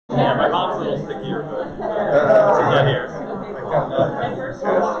Yeah, my mom's a little stickier, but she's not here. My first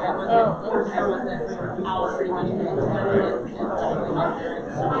one was pretty much.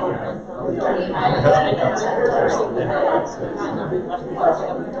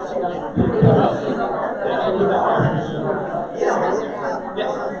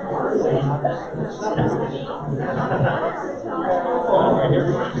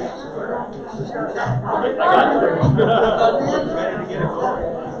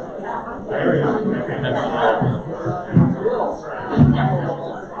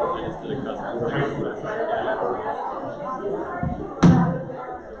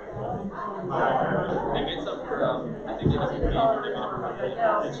 They made some for, I think they just made it. They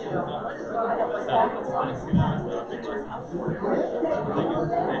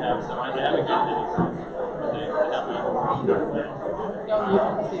have some. I haven't gotten any.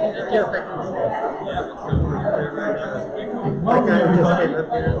 They have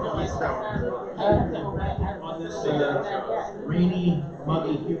On this rainy,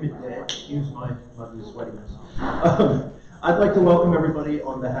 muggy, humid day, excuse my muggy sweatiness. I'd like to welcome everybody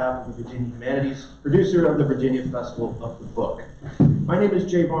on behalf of the Virginia Humanities, producer of the Virginia Festival of the Book. My name is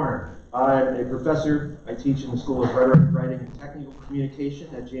Jay Varner. I'm a professor. I teach in the School of Rhetoric, Writing, and Technical Communication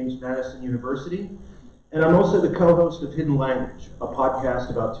at James Madison University. And I'm also the co-host of Hidden Language, a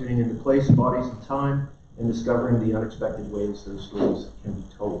podcast about tuning into place, bodies, and time, and discovering the unexpected ways those stories can be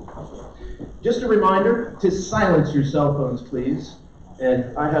told. Just a reminder to silence your cell phones, please.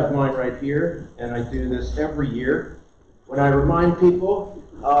 And I have mine right here, and I do this every year. When I remind people,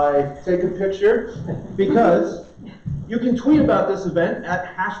 I take a picture because you can tweet about this event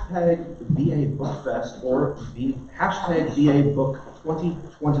at hashtag VABookFest or the hashtag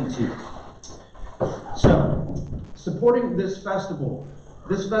VABook2022. So, supporting this festival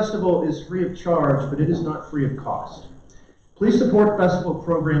is free of charge, but it is not free of cost. Please support festival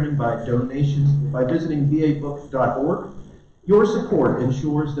programming by donations by visiting vabook.org. Your support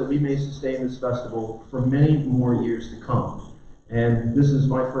ensures that we may sustain this festival for many more years to come. And this is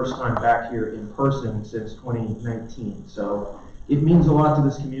my first time back here in person since 2019, so it means a lot to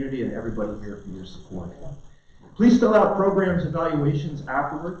this community and everybody here for your support. Please fill out programs evaluations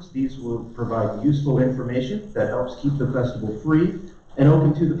afterwards. These will provide useful information that helps keep the festival free and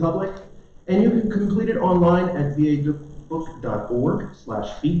open to the public. And you can complete it online at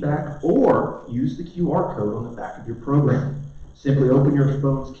vabook.org/feedback or use the QR code on the back of your program. Simply open your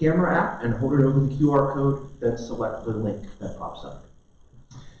phone's camera app and hold it over the QR code, then select the link that pops up.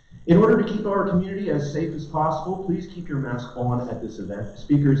 In order to keep our community as safe as possible, please keep your mask on at this event.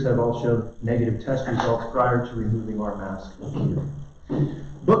 Speakers have all shown negative test results prior to removing our mask here.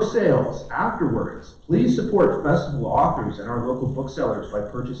 Book sales afterwards. Please support festival authors and our local booksellers by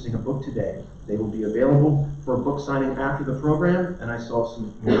purchasing a book today. They will be available for book signing after the program, and I saw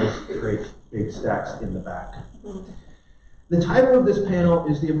some nice, great big stacks in the back. The title of this panel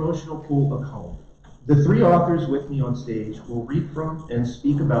is The Emotional Pull of Home. The three authors with me on stage will read from and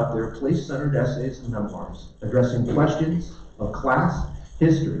speak about their place-centered essays and memoirs, addressing questions of class,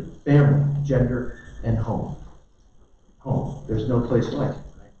 history, family, gender, and home. Home. There's no place like it,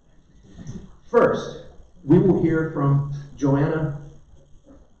 right? First, we will hear from Joanna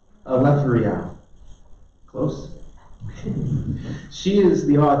Eleftheriou. Close? She is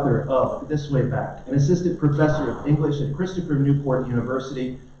the author of This Way Back, an assistant professor of English at Christopher Newport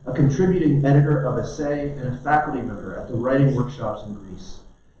University, a contributing editor of Essay, and a faculty member at the writing workshops in Greece.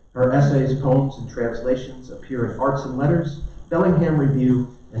 Her essays, poems, and translations appear in Arts and Letters, Bellingham Review,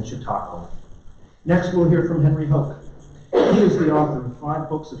 and Chautauqua. Next, we'll hear from Henry Hoke. He is the author of 5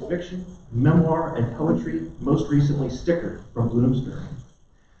 books of fiction, memoir, and poetry, most recently Sticker from Bloomsbury.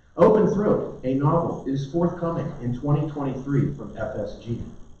 Open Throat, a novel, is forthcoming in 2023 from FSG.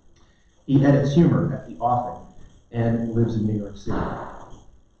 He edits humor at The Offing and lives in New York City.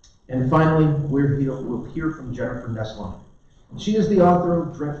 And finally, we'll hear from Jennifer Niesslein. She is the author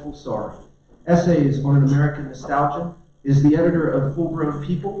of Dreadful Sorry, Essays on an American Nostalgia, is the editor of Full Grown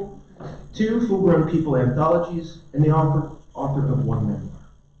People, 2 Full Grown People anthologies, and the author of 1 memoir.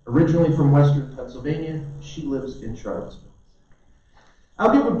 Originally from Western Pennsylvania, she lives in Charlottesville.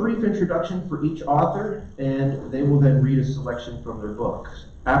 I'll give a brief introduction for each author, and they will then read a selection from their books.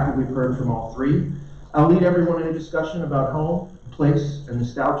 After we've heard from all 3, I'll lead everyone in a discussion about home, place, and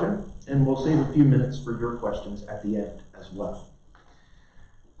nostalgia, and we'll save a few minutes for your questions at the end as well.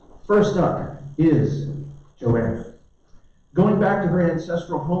 First up is Joanna. Going back to her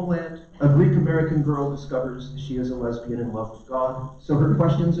ancestral homeland, a Greek-American girl discovers she is a lesbian in love with God, so her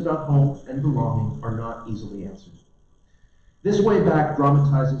questions about home and belonging are not easily answered. This Way Back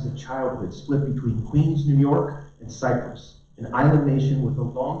dramatizes a childhood split between Queens, New York, and Cyprus, an island nation with a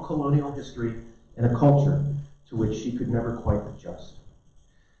long colonial history and a culture to which she could never quite adjust.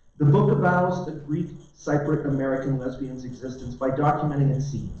 The book avows the Greek Cypriot-American lesbian's existence by documenting its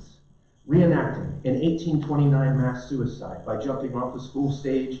scenes, reenacting an 1829 mass suicide by jumping off the school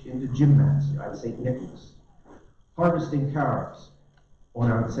stage into gymnastic at St. Nicholas, harvesting carobs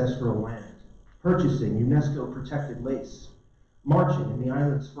on ancestral land, purchasing UNESCO-protected lace, marching in the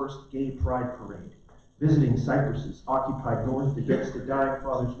island's first gay pride parade, visiting cypresses occupied north against the dying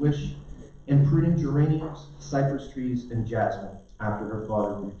father's wish, and pruning geraniums, cypress trees, and jasmine after her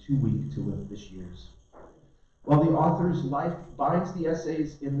father grew too weak to live this years. While the author's life binds the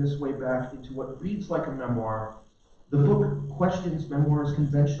essays in this way back into what reads like a memoir, the book questions memoir's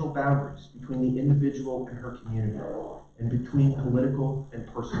conventional boundaries between the individual and her community, and between political and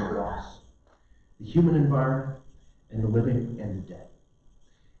personal loss, the human environment, and the living and the dead.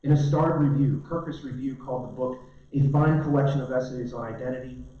 In a starred review, Kirkus Review called the book a fine collection of essays on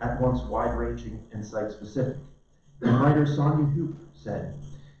identity, at once wide-ranging and site-specific. And writer Sonia Hooper said,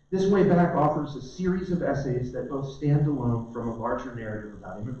 "This Way Back offers a series of essays that both stand alone from a larger narrative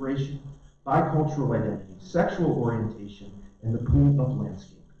about immigration, bicultural identity, sexual orientation, and the pool of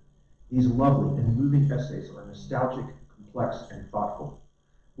landscape. These lovely and moving essays are nostalgic, complex, and thoughtful,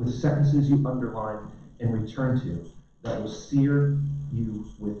 with sentences you underline and return to that will sear you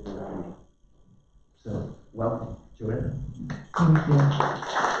with their beauty." So, welcome, Joanna. Thank you.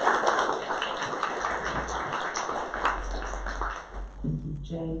 Thank you,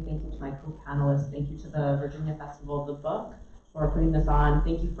 Jay. Thank you to my co-panelists. Thank you to the Virginia Festival of the Book for putting this on.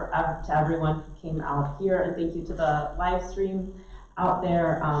 Thank you to everyone who came out here, and thank you to the live stream out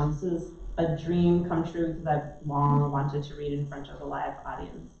there. This is a dream come true because I've long wanted to read in front of a live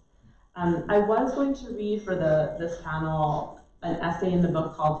audience. I was going to read for this panel an essay in the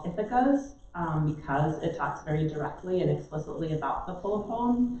book called Ithacas, because it talks very directly and explicitly about the pull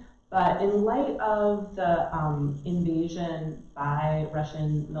poem. But in light of the invasion by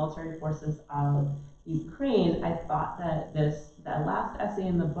Russian military forces of Ukraine, I thought that the last essay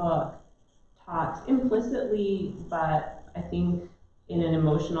in the book talks implicitly, but I think in an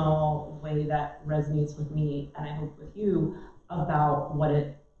emotional way that resonates with me, and I hope with you, about what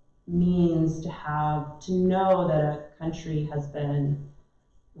it means to know that a country has been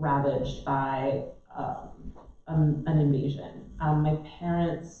ravaged by an invasion. My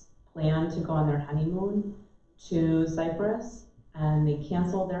parents planned to go on their honeymoon to Cyprus, and they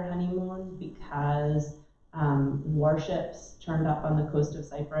canceled their honeymoon because warships turned up on the coast of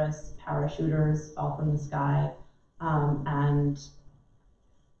Cyprus, parachuters fell from the sky, and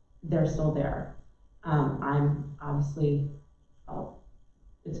they're still there. I'm obviously,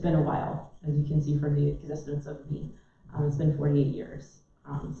 it's been a while, as you can see from the existence of me. It's been 48 years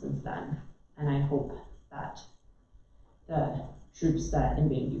since then, and I hope that the troops that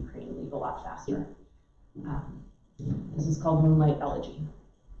invade Ukraine leave a lot faster. This is called Moonlight Elegy.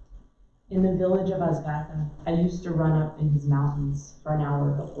 In the village of Asgata, I used to run up in his mountains for an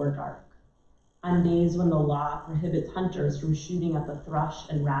hour before dark. On days when the law prohibits hunters from shooting at the thrush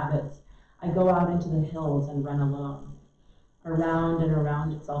and rabbits, I go out into the hills and run alone. Around and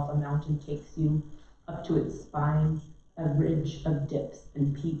around itself, a mountain takes you up to its spine, a ridge of dips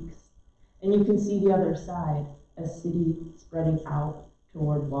and peaks. And you can see the other side, a city spreading out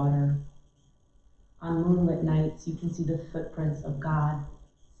toward water. On moonlit nights, you can see the footprints of God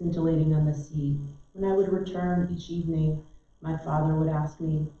scintillating on the sea. When I would return each evening, my father would ask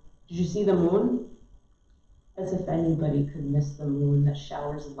me, "Did you see the moon?" As if anybody could miss the moon that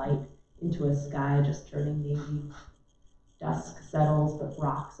showers light into a sky just turning navy. Dusk settles, but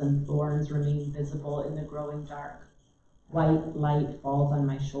rocks and thorns remain visible in the growing dark. White light falls on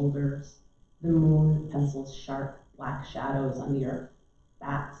my shoulders. The moon pencils sharp black shadows on the earth.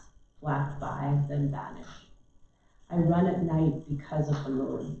 Bats flap by, then vanish. I run at night because of the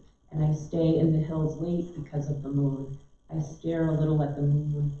moon, and I stay in the hills late because of the moon. I stare a little at the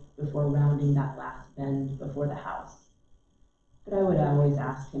moon before rounding that last bend before the house. But I would always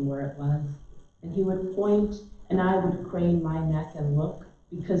ask him where it was, and he would point, and I would crane my neck and look,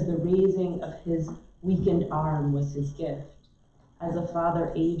 because the raising of his weakened arm was his gift. As a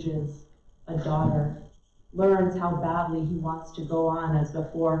father ages, a daughter learns how badly he wants to go on as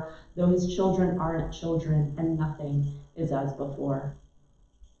before, though his children aren't children and nothing is as before.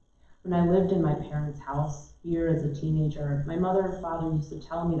 When I lived in my parents' house here as a teenager, my mother and father used to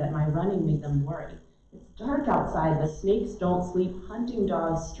tell me that my running made them worry. It's dark outside, the snakes don't sleep, hunting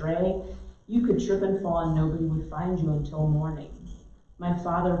dogs stray. You could trip and fall and nobody would find you until morning. My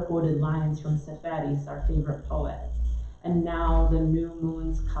father quoted lines from Seferis, our favorite poet. And now the new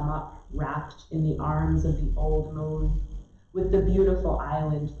moons come up, wrapped in the arms of the old moon. with the beautiful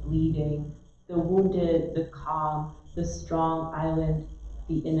island bleeding, the wounded, the calm, the strong island,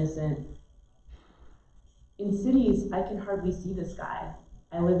 the innocent. In cities, I can hardly see the sky.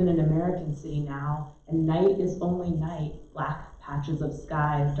 I live in an American city now, and night is only night. Black patches of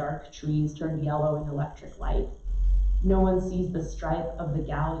sky, dark trees turned yellow in electric light. No one sees the stripe of the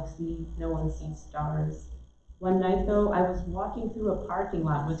galaxy, no one sees stars. One night, though, I was walking through a parking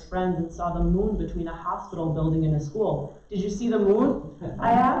lot with friends and saw the moon between a hospital building and a school. Did you see the moon?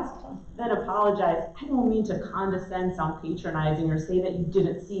 I asked, then apologized. I don't mean to condescend, sound patronizing, or say that you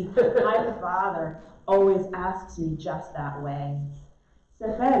didn't see. My father always asks me just that way.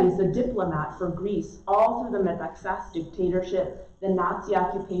 Seferis, a diplomat for Greece, all through the Metaxas dictatorship, the Nazi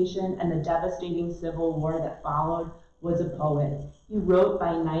occupation, and the devastating civil war that followed, was a poet. He wrote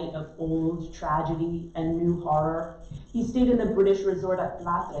by night of old tragedy and new horror. He stayed in the British resort at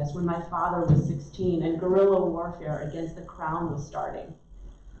Platres when my father was 16 and guerrilla warfare against the crown was starting.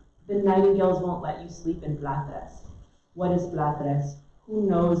 The nightingales won't let you sleep in Platres. What is Platres? Who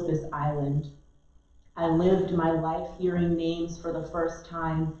knows this island? I lived my life hearing names for the first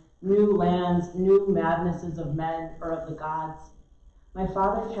time, new lands, new madnesses of men or of the gods. My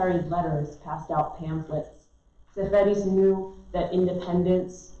father carried letters, passed out pamphlets. Seferis knew that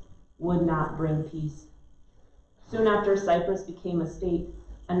independence would not bring peace. Soon after Cyprus became a state,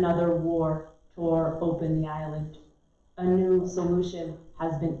 another war tore open the island. A new solution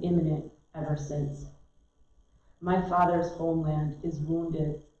has been imminent ever since. My father's homeland is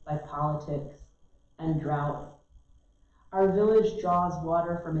wounded by politics and drought. Our village draws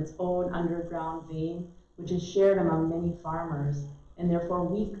water from its own underground vein, which is shared among many farmers, and therefore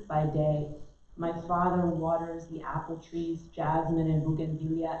weak by day. My father waters the apple trees, jasmine and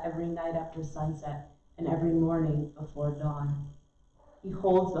bougainvillea every night after sunset and every morning before dawn. He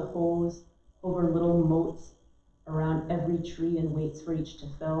holds the hose over little moats around every tree and waits for each to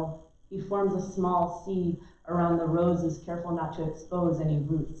fill. He forms a small sea around the roses, careful not to expose any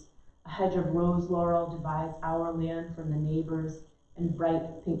roots. A hedge of rose laurel divides our land from the neighbors, and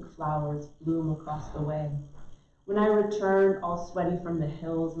bright pink flowers bloom across the way. When I return, all sweaty from the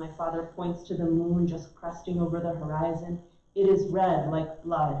hills, my father points to the moon just cresting over the horizon. It is red like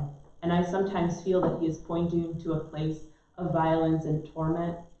blood, and I sometimes feel that he is pointing to a place of violence and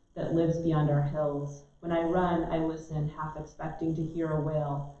torment that lives beyond our hills. When I run, I listen, half expecting to hear a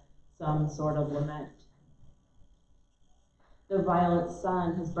wail, some sort of lament. The violent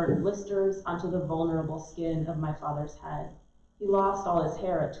sun has burnt blisters onto the vulnerable skin of my father's head. He lost all his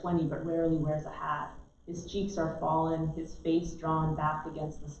hair at 20, but rarely wears a hat. His cheeks are fallen, his face drawn back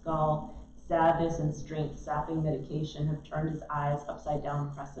against the skull. Sadness and strength sapping medication have turned his eyes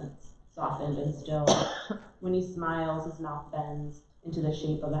upside-down crescents, softened and still. When he smiles, his mouth bends into the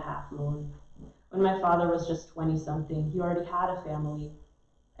shape of a half-moon. When my father was just 20-something, he already had a family.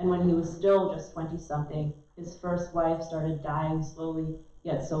 And when he was still just 20-something, his first wife started dying slowly,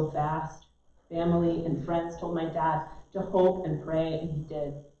 yet so fast. Family and friends told my dad to hope and pray, and he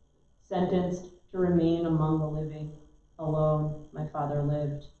did. Sentenced to remain among the living. Alone, my father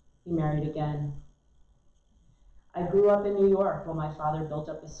lived. He married again. I grew up in New York while my father built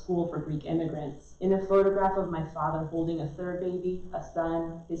up a school for Greek immigrants. In a photograph of my father holding a third baby, a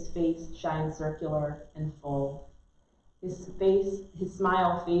son, his face shines circular and full. His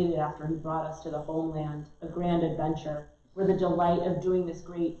smile faded after he brought us to the homeland, a grand adventure, where the delight of doing this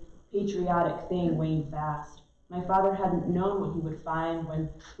great patriotic thing waned fast. My father hadn't known what he would find when,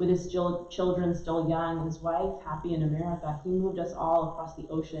 with his children still young and his wife happy in America, he moved us all across the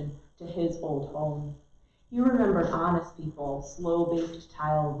ocean to his old home. He remembered honest people, slow-baked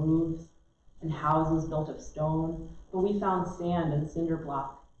tile roofs, and houses built of stone, but we found sand and cinder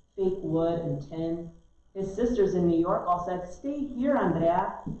block, fake wood and tin. His sisters in New York all said, "Stay here,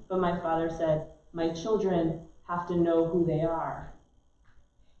 Andrea," but my father said, "My children have to know who they are."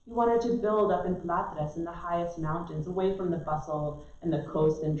 He wanted to build up in Platres in the highest mountains, away from the bustle and the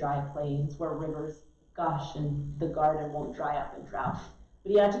coast and dry plains where rivers gush and the garden won't dry up in drought.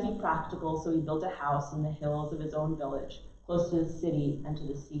 But he had to be practical, so he built a house in the hills of his own village, close to the city and to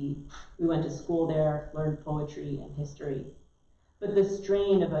the sea. We went to school there, learned poetry and history. But the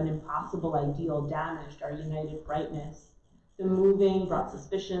strain of an impossible ideal damaged our united brightness. The moving brought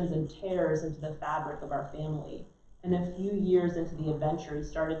suspicions and tears into the fabric of our family. And a few years into the adventure, he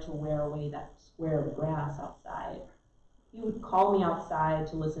started to wear away that square of grass outside. He would call me outside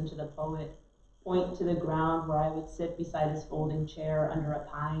to listen to the poet, point to the ground where I would sit beside his folding chair under a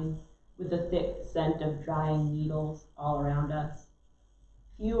pine, with the thick scent of drying needles all around us.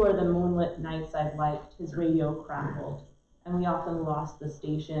 Few are the moonlit nights I've liked. His radio crackled, and we often lost the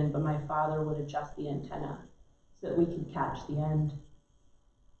station, but my father would adjust the antenna. so that we could catch the end.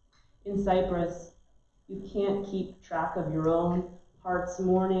 In Cyprus, you can't keep track of your own heart's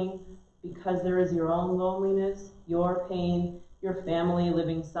mourning because there is your own loneliness, your pain, your family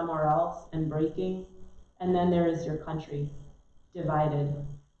living somewhere else and breaking, and then there is your country, divided,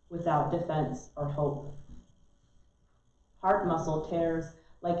 without defense or hope. Heart muscle tears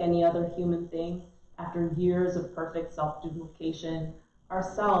like any other human thing. After years of perfect self-duplication, our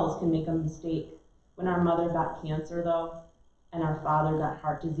cells can make a mistake. When our mother got cancer, though, and our father got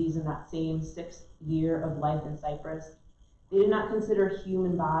heart disease in that same 6th year of life in Cyprus, they did not consider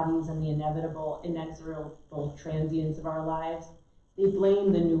human bodies and the inevitable, inexorable transience of our lives. They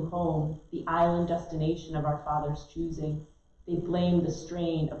blamed the new home, the island destination of our father's choosing. They blamed the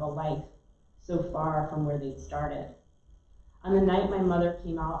strain of a life so far from where they'd started. On the night my mother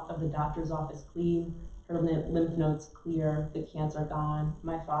came out of the doctor's office clean, her lymph nodes clear, the cancer gone,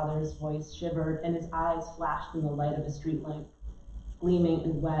 my father's voice shivered and his eyes flashed in the light of a street lamp, gleaming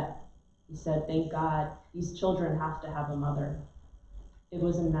and wet. He said, "Thank God, these children have to have a mother." It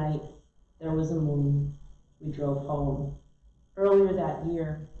was a night, there was a moon, we drove home. Earlier that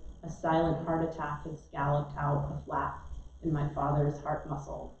year, a silent heart attack had scalloped out a flap in my father's heart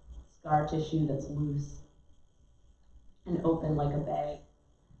muscle, scar tissue that's loose and open like a bay.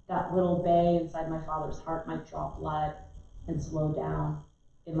 That little bay inside my father's heart might draw blood and slow down.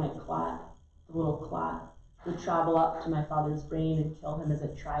 It might clot. The little clot would travel up to my father's brain and kill him as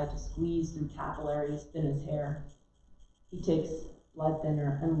it tried to squeeze through capillaries thin as hair. He takes blood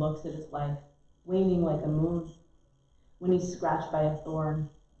thinner and looks at his life, waning like a moon. When he's scratched by a thorn,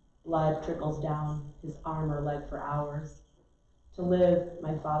 blood trickles down his arm or leg for hours. To live,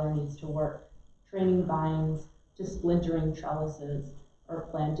 my father needs to work, training vines to splintering trellises or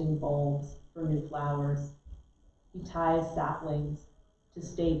planting bulbs for new flowers. He ties saplings to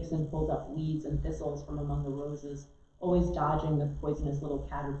stakes and pulls up weeds and thistles from among the roses, always dodging the poisonous little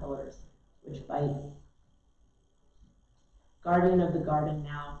caterpillars which bite. Guardian of the garden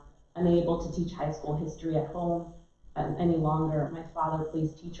now, unable to teach high school history at home any longer, my father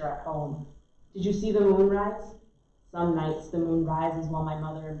plays teacher at home. Did you see the moon rise? Some nights the moon rises while my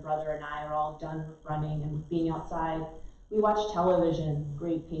mother and brother and I are all done with running and with being outside. We watch television,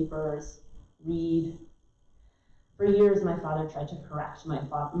 grade papers, read. For years, my father tried to correct my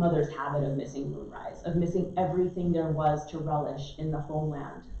mother's habit of missing moonrise, of missing everything there was to relish in the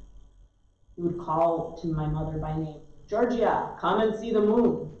homeland. He would call to my mother by name, "Georgia, come and see the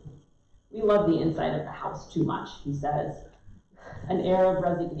moon." "We love the inside of the house too much," he says. An air of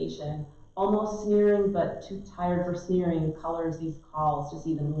resignation, almost sneering but too tired for sneering, colors these calls to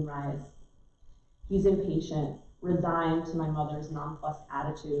see the moonrise. He's impatient, resigned to my mother's nonplussed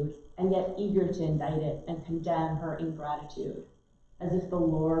attitude, and yet eager to indict it and condemn her ingratitude, as if the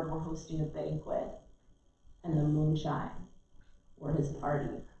Lord were hosting a banquet and the moonshine were his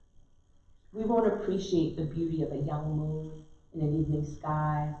party. We won't appreciate the beauty of a young moon in an evening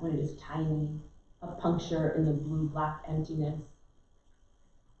sky when it is tiny, a puncture in the blue-black emptiness.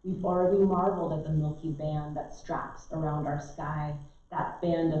 We've already marveled at the milky band that straps around our sky, that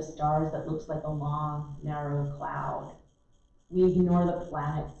band of stars that looks like a long, narrow cloud. We ignore the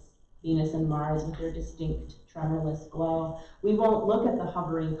planets, Venus and Mars with their distinct, tremorless glow. We won't look at the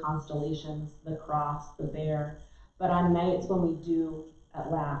hovering constellations, the cross, the bear, but on nights when we do,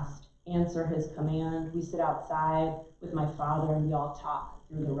 at last, answer his command, we sit outside with my father and we all talk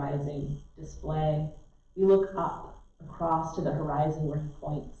through the rising display. We look up, across to the horizon where he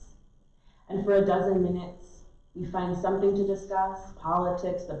points. And for a dozen minutes, we find something to discuss,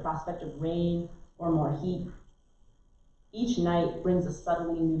 politics, the prospect of rain, or more heat. Each night brings a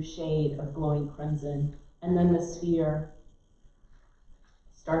subtly new shade of glowing crimson, and then the sphere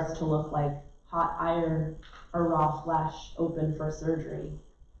starts to look like hot iron or raw flesh open for surgery.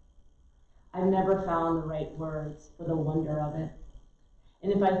 I've never found the right words for the wonder of it.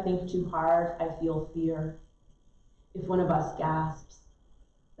 And if I think too hard, I feel fear. If one of us gasps,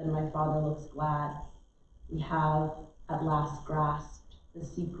 then my father looks glad. We have at last grasped the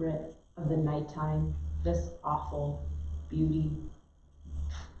secret of the nighttime, this awful beauty.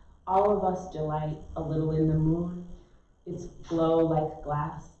 All of us delight a little in the moon, its glow like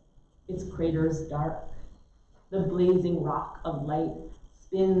glass, its craters dark. The blazing rock of light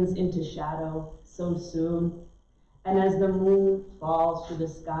spins into shadow so soon, and as the moon falls through the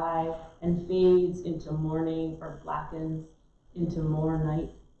sky and fades into morning or blackens into more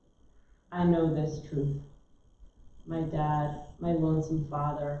night, I know this truth. My dad, my lonesome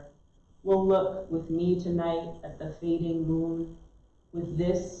father, will look with me tonight at the fading moon with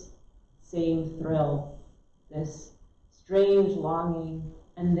this same thrill, this strange longing,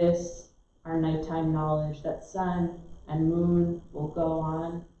 and this our nighttime knowledge that sun and moon will go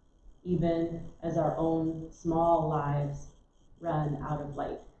on even as our own small lives run out of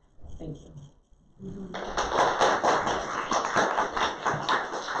light. Thank you. Thank you.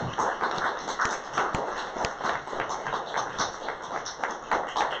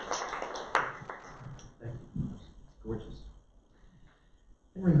 Gorgeous.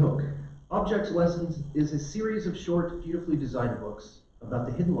 Henry Hoke. Objects Lessons is a series of short, beautifully designed books about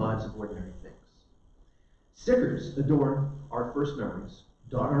the hidden lives of ordinary things. Stickers adorn our first memories,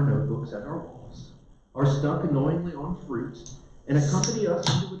 dot our notebooks and our walls, are stuck annoyingly on fruit, and accompany us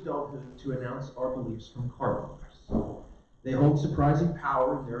into adulthood to announce our beliefs from car bumpers. They hold surprising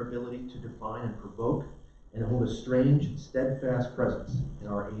power in their ability to define and provoke, and hold a strange, steadfast presence in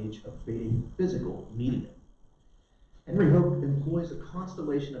our age of fading physical media. Henry Hoke employs a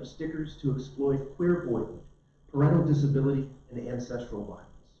constellation of stickers to exploit queer boyhood, parental disability, and ancestral violence.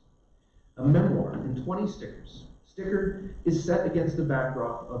 A memoir in 20 stickers, Sticker is set against the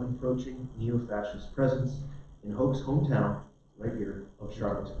backdrop of encroaching neo-fascist presence in Hoke's hometown, right here, of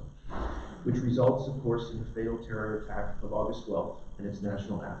Charlottesville, which results, of course, in the fatal terror attack of August 12th and its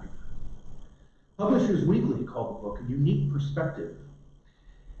national aftermath. Publishers Weekly called the book a unique perspective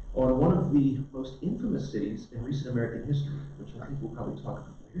on one of the most infamous cities in recent American history, which I think we'll probably talk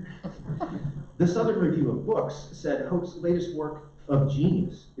about later. The Southern Review of Books said Hoke's latest work of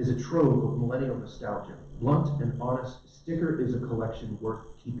genius is a trove of millennial nostalgia. Blunt and honest, Sticker is a collection worth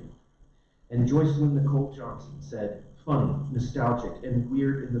keeping. And Joycelyn Nicole Johnson said, funny, nostalgic, and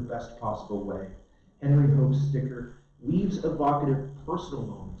weird in the best possible way. Henry Hoke's Sticker weaves evocative personal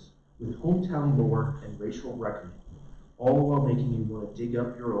moments with hometown lore and racial reckoning, all while making you want to dig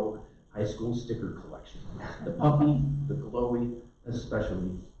up your old high school sticker collection. The puppy, the glowy,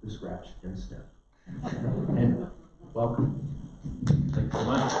 especially the scratch and sniff. And welcome. Thanks so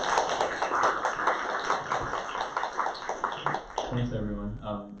much. Thanks, everyone.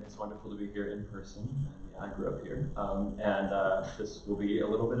 It's wonderful to be here in person. I grew up here. This will be a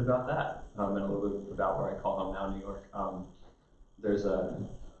little bit about that, and a little bit about where I call home now, New York.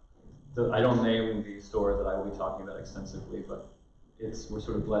 I don't name the store that I will be talking about extensively, but we're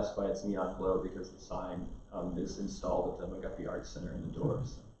sort of blessed by its neon glow because the sign is installed at the McGuffey Arts Center in the door.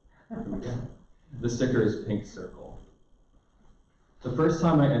 So here we go. The sticker is Pink Circle. The first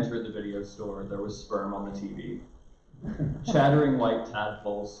time I entered the video store, there was sperm on the TV. Chattering white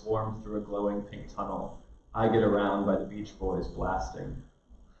tadpoles swarmed through a glowing pink tunnel. I Get Around by the Beach Boys blasting.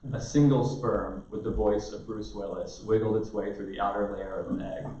 A single sperm with the voice of Bruce Willis wiggled its way through the outer layer of an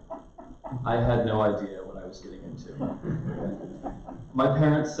egg. I had no idea what I was getting into. My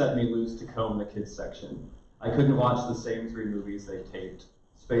parents set me loose to comb the kids section. I couldn't watch the same 3 movies they taped,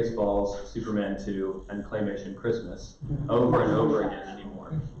 Spaceballs, Superman 2, and Claymation Christmas, over and over again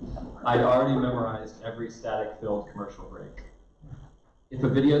anymore. I'd already memorized every static-filled commercial break. If a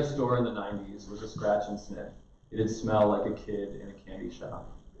video store in the 90s was a scratch and sniff, it'd smell like a kid in a candy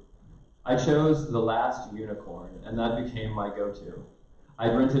shop. I chose The Last Unicorn, and that became my go-to.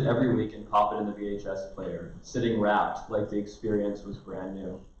 I'd rent it every week and pop it in the VHS player, sitting wrapped like the experience was brand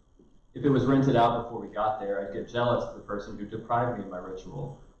new. If it was rented out before we got there, I'd get jealous of the person who deprived me of my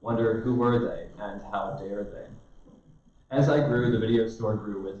ritual, wonder who were they and how dare they. As I grew, the video store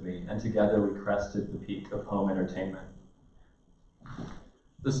grew with me, and together we crested the peak of home entertainment.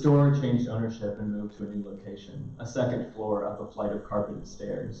 The store changed ownership and moved to a new location, a second floor up a flight of carpeted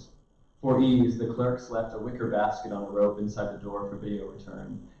stairs. For ease, the clerks left a wicker basket on a rope inside the door for video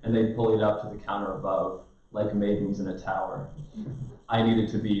return, and they'd pull it up to the counter above, like maidens in a tower. I needed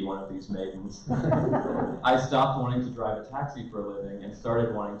to be one of these maidens. I stopped wanting to drive a taxi for a living and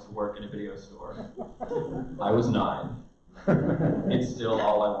started wanting to work in a video store. I was 9. It's still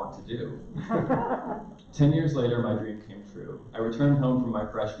all I want to do. 10 years later, my dream came true. I returned home from my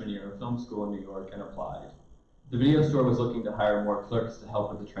freshman year of film school in New York and applied. The video store was looking to hire more clerks to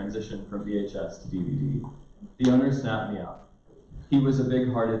help with the transition from VHS to DVD. The owner snapped me up. He was a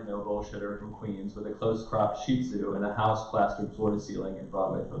big-hearted no-bullshitter from Queens with a close-cropped Shih Tzu and a house plastered floor-to-ceiling in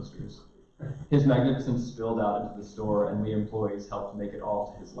Broadway posters. His magnificence spilled out into the store, and we employees helped make it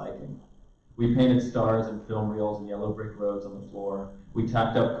all to his liking. We painted stars and film reels and yellow brick roads on the floor. We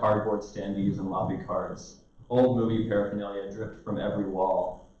tacked up cardboard standees and lobby cards. Old movie paraphernalia dripped from every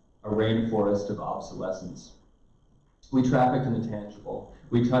wall, a rainforest of obsolescence. We trafficked in the tangible.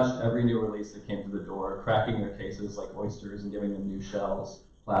 We touched every new release that came to the door, cracking their cases like oysters and giving them new shells,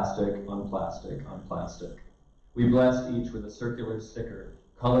 plastic on plastic on plastic. We blessed each with a circular sticker,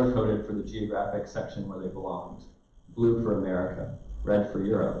 color-coded for the geographic section where they belonged. Blue for America, red for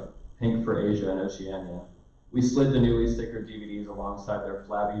Europe, pink for Asia and Oceania. We slid the newly stickered DVDs alongside their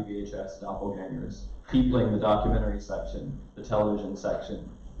flabby VHS doppelgangers, peopling the documentary section, the television section,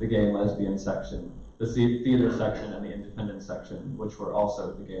 the gay and lesbian section, the theater section, and the independent section, which were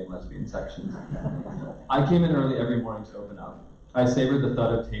also the gay and lesbian sections. I came in early every morning to open up. I savored the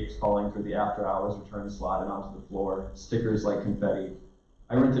thud of tapes falling through the after-hours return slot and onto the floor, stickers like confetti.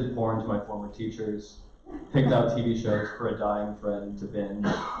 I rented porn to my former teachers, picked out TV shows for a dying friend to binge.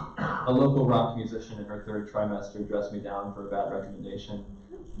 A local rock musician in her third trimester dressed me down for a bad recommendation.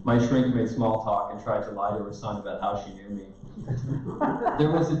 My shrink made small talk and tried to lie to her son about how she knew me.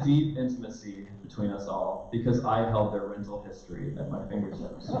 There was a deep intimacy between us all because I held their rental history at my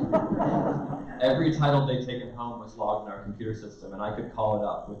fingertips. Every title they'd taken home was logged in our computer system, and I could call it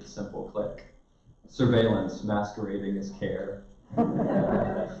up with a simple click. Surveillance masquerading as care.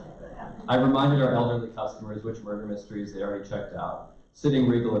 I reminded our elderly customers which murder mysteries they already checked out, sitting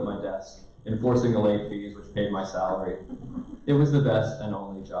regal at my desk, enforcing the late fees which paid my salary. It was the best and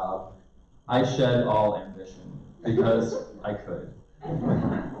only job. I shed all ambition, because I could.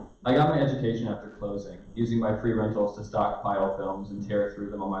 I got my education after closing, using my free rentals to stockpile films and tear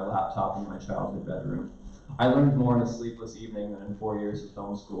through them on my laptop in my childhood bedroom. I learned more in a sleepless evening than in 4 years of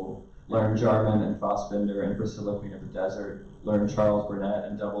film school. Learned Jarman and Fassbinder and Priscilla Queen of the Desert. Learned Charles Burnett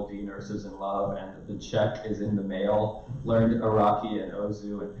and Double D Nurses in Love and The Check is in the Mail. Learned Iraqi and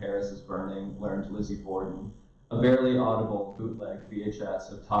Ozu and Paris is Burning. Learned Lizzie Borden. A barely audible bootleg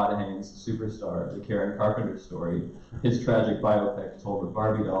VHS of Todd Haynes' Superstar, the Karen Carpenter story, his tragic biopic told with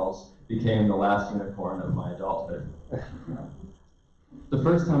Barbie dolls, became the last unicorn of my adulthood. The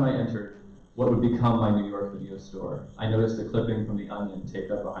first time I entered what would become my New York video store, I noticed a clipping from The Onion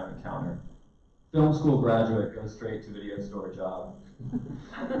taped up behind the counter. Film school graduate goes straight to video store job.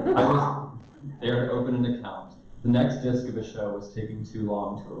 I was there to open an account. The next disc of a show was taking too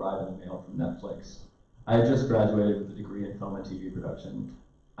long to arrive in the mail from Netflix. I had just graduated with a degree in film and TV production.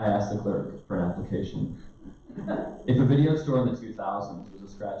 I asked the clerk for an application. If a video store in the 2000s was a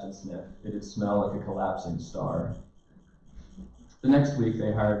scratch and sniff, it'd smell like a collapsing star. The next week,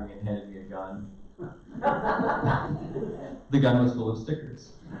 they hired me and handed me a gun. The gun was full of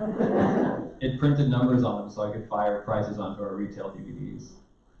stickers. It printed numbers on them so I could fire prices onto our retail DVDs.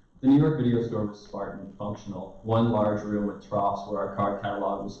 The New York video store was Spartan, functional, one large room with troughs where our card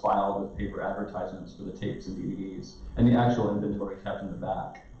catalog was filed with paper advertisements for the tapes and DVDs, and the actual inventory kept in the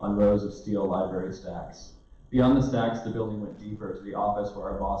back, on rows of steel library stacks. Beyond the stacks, the building went deeper to the office where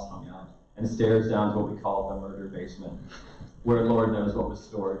our boss hung out, and stairs down to what we called the murder basement, where Lord knows what was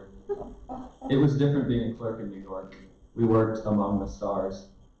stored. It was different being a clerk in New York. We worked among the stars.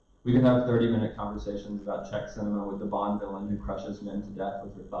 We could have 30-minute conversations about Czech cinema with the Bond villain who crushes men to death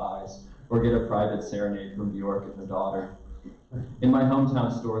with her thighs, or get a private serenade from Bjork and her daughter. In my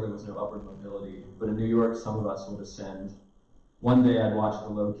hometown store, there was no upward mobility, but in New York, some of us would ascend. One day, I'd watch the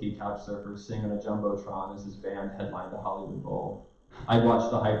low-key couch surfer sing on a jumbotron as his band headlined the Hollywood Bowl. I'd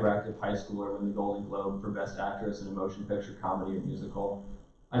watch the hyperactive high schooler win the Golden Globe for Best Actress in a Motion Picture Comedy or Musical.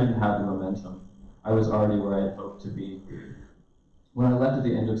 I didn't have the momentum. I was already where I had hoped to be. When I left at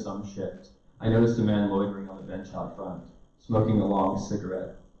the end of some shift, I noticed a man loitering on the bench out front, smoking a long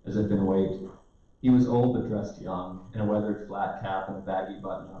cigarette, as if in wait. He was old but dressed young, in a weathered flat cap and a baggy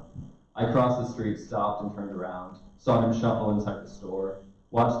button-up. I crossed the street, stopped and turned around, saw him shuffle inside the store,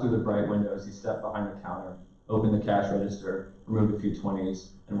 watched through the bright windows he stepped behind the counter, opened the cash register, removed a few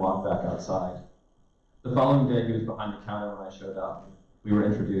 20s, and walked back outside. The following day, he was behind the counter when I showed up. We were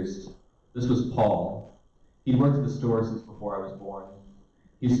introduced. This was Paul. He'd worked at the store since before I was born.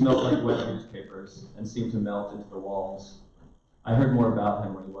 He smelled like wet newspapers and seemed to melt into the walls. I heard more about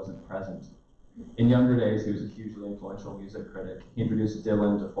him when he wasn't present. In younger days, he was a hugely influential music critic. He introduced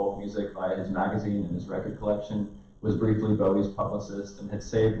Dylan to folk music via his magazine and his record collection, was briefly Bowie's publicist, and had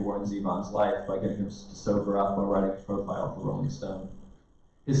saved Warren Zevon's life by getting him to sober up while writing a profile for Rolling Stone.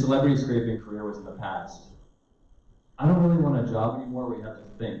 His celebrity scraping career was in the past. I don't really want a job anymore where you have to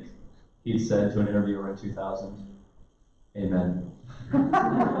think, he'd said to an interviewer in 2000. Amen.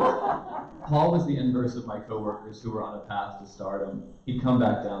 Paul was the inverse of my coworkers who were on a path to stardom. He'd come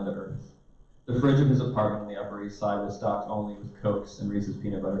back down to earth. The fridge of his apartment on the Upper East Side was stocked only with Cokes and Reese's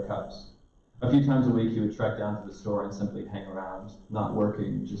peanut butter cups. A few times a week he would trek down to the store and simply hang around, not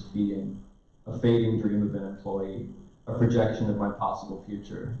working, just being. A fading dream of an employee, a projection of my possible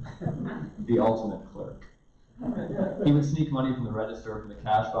future. The ultimate clerk. He would sneak money from the register from the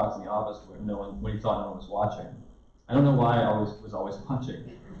cash box in the office when he thought no one was watching. I don't know why I was always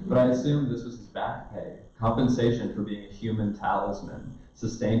watching, but I assumed this was his back pay, compensation for being a human talisman,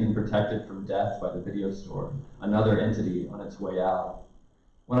 sustained and protected from death by the video store, another entity on its way out.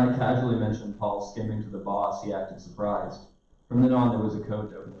 When I casually mentioned Paul skimming to the boss, he acted surprised. From then on, there was a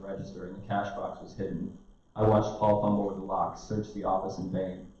code to open the register, and the cash box was hidden. I watched Paul fumble with the lock, search the office in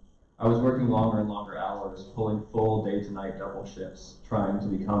vain. I was working longer and longer hours, pulling full day-to-night double shifts, trying to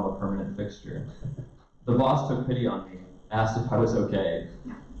become a permanent fixture. The boss took pity on me, asked if I was okay,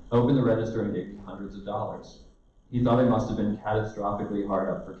 opened the register and gave me hundreds of dollars. He thought I must have been catastrophically hard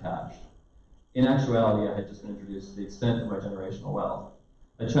up for cash. In actuality, I had just been introduced to the extent of my generational wealth.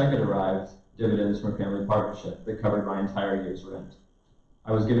 A check had arrived, dividends from a family partnership that covered my entire year's rent.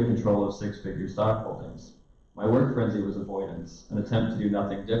 I was given control of 6-figure stock holdings. My work frenzy was avoidance, an attempt to do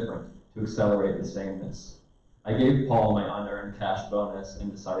nothing different, to accelerate the sameness. I gave Paul my unearned cash bonus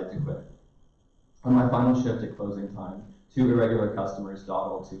and decided to quit. On my final shift at closing time, 2 irregular customers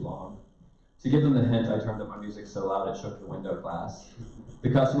dawdled too long. To give them the hint, I turned up my music so loud it shook the window glass. The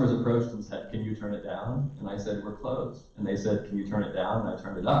customers approached and said, "Can you turn it down?" And I said, "We're closed." And they said, "Can you turn it down?" And I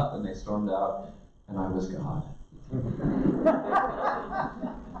turned it up, and they stormed out, and I was God.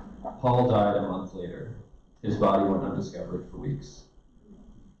 Paul died a month later. His body went undiscovered for weeks.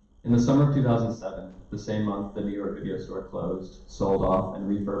 In the summer of 2007, the same month the New York video store closed, sold off, and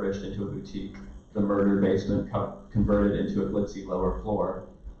refurbished into a boutique, the murder basement converted into a glitzy lower floor,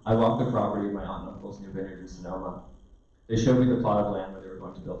 I walked the property of my aunt and uncle's new vineyard in Sonoma. They showed me the plot of land where they were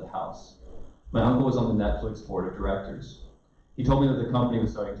going to build a house. My uncle was on the Netflix board of directors. He told me that the company was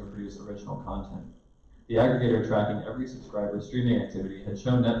starting to produce original content. The aggregator tracking every subscriber's streaming activity had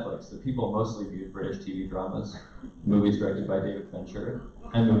shown Netflix that people mostly viewed British TV dramas, movies directed by David Fincher,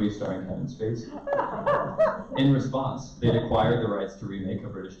 and movies starring Kevin Spacey. In response, they'd acquired the rights to remake a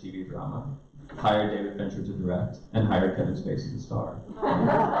British TV drama, hired David Fincher to direct, and hired Kevin Spacey to star.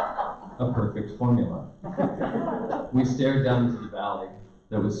 A perfect formula. We stared down into the valley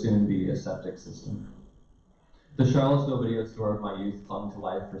that would soon be a septic system. The Charlottesville video store of my youth clung to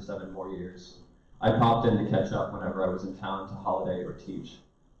life for 7 more years. I popped in to catch up whenever I was in town to holiday or teach,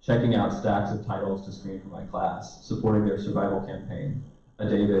 checking out stacks of titles to screen for my class, supporting their survival campaign, a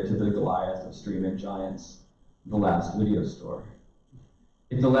David to the Goliath of streaming giants, the last video store.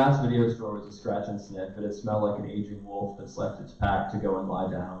 If the last video store was a scratch and sniff, it had smelled like an aging wolf that's left its pack to go and lie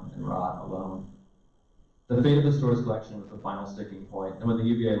down and rot alone. The fate of the store's collection was the final sticking point, and when the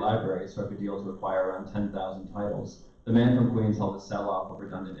UVA library struck a deal to acquire around 10,000 titles, the man from Queens held a sell-off of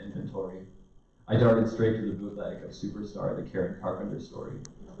redundant inventory. I darted straight to the bootleg of Superstar, the Karen Carpenter story.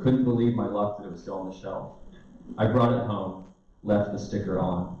 Couldn't believe my luck that it was still on the shelf. I brought it home, left the sticker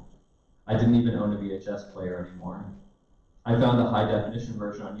on. I didn't even own a VHS player anymore. I found the high-definition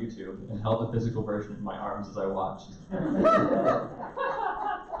version on YouTube and held the physical version in my arms as I watched.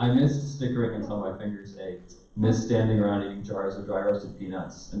 I missed stickering until my fingers ached, missed standing around eating jars of dry roasted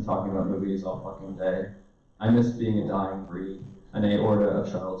peanuts and talking about movies all fucking day. I missed being a dying breed, an aorta of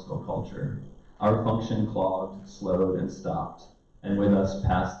Charlottesville culture. Our function clogged, slowed, and stopped, and with us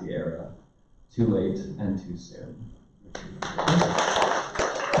passed the era. Too late and too soon.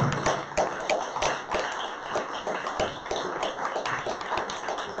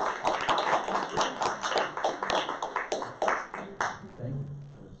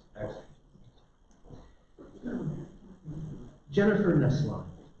 Jennifer Niesslein.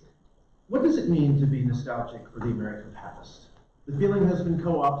 What does it mean to be nostalgic for the American past? The feeling has been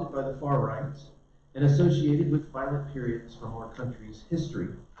co-opted by the far right and associated with violent periods from our country's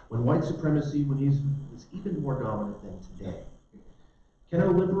history, when white supremacy was even more dominant than today. Can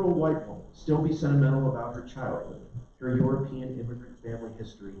a liberal white woman still be sentimental about her childhood, her European immigrant family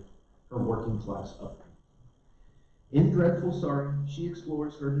history, her working class upbringing? In Dreadful Sorry, she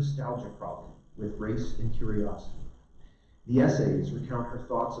explores her nostalgia problem with race and curiosity. The essays recount her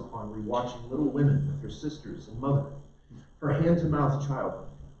thoughts upon rewatching Little Women with her sisters and mother, her hand-to-mouth childhood,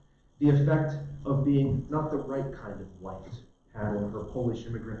 the effect of being not the right kind of white had on her Polish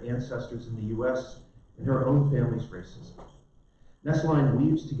immigrant ancestors in the U.S. and her own family's racism. Niesslein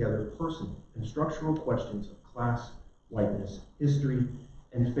weaves together personal and structural questions of class, whiteness, history,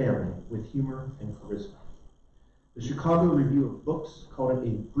 and family with humor and charisma. The Chicago Review of Books called it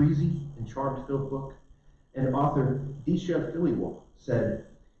a breezy and charm-filled book, and author Joanna Eleftheriou said,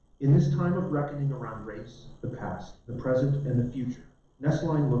 "In this time of reckoning around race, the past, the present, and the future,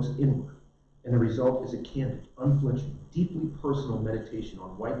 Niesslein looks inward, and the result is a candid, unflinching, deeply personal meditation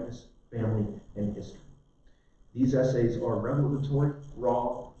on whiteness, family, and history. These essays are revelatory,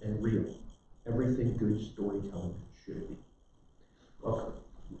 raw, and real. Everything good storytelling should be." Welcome.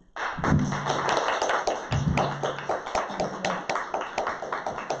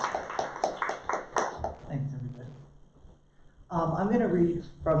 Thanks, everybody. I'm going to read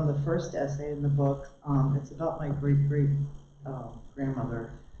from the first essay in the book. It's about my great-great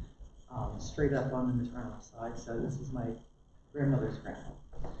grandmother straight up on the maternal side. So this is my grandmother's grandma.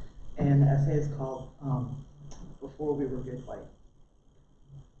 And the essay is called Before We Were Good White.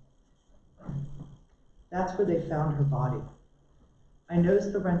 That's where they found her body. I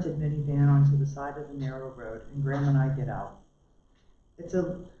nosed the rented minivan onto the side of the narrow road, and Graham and I get out. It's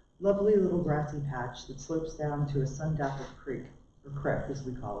a lovely little grassy patch that slopes down to a sun-dappled creek, or creek as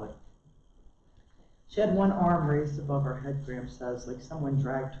we call it. She had one arm raised above her head, Graham says, like someone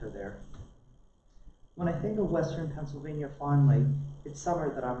dragged her there. When I think of western Pennsylvania fondly, it's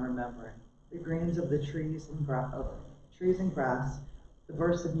summer that I'm remembering. The greens of the trees and grass, the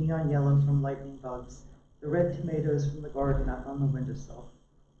bursts of neon yellow from lightning bugs, the red tomatoes from the garden up on the windowsill.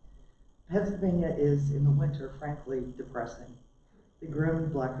 Pennsylvania is, in the winter, frankly, depressing. The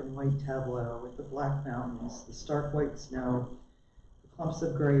grim black and white tableau with the black mountains, the stark white snow, the clumps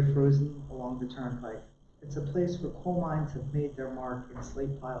of gray frozen along the turnpike. It's a place where coal mines have made their mark and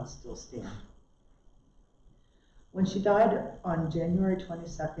slate piles still stand. When she died on January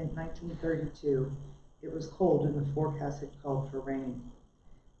 22nd, 1932, it was cold and the forecast had called for rain.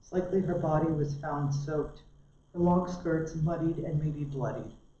 It's likely her body was found soaked, her long skirts muddied and maybe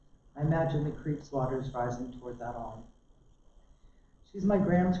bloodied. I imagine the creek's waters rising toward that arm. She's my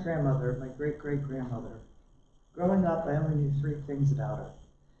Graham's grandmother, my great-great-grandmother. Growing up, I only knew three things about her.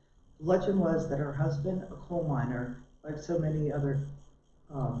 The legend was that her husband, a coal miner, like so many other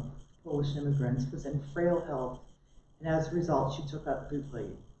Polish immigrants, was in frail health, and as a result, she took up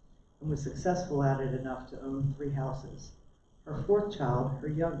bootlegging and was successful at it enough to own 3 houses. Her fourth child, her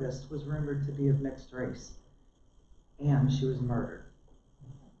youngest, was rumored to be of mixed race, and she was murdered.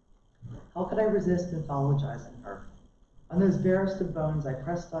 How could I resist mythologizing her? On those barest of bones, I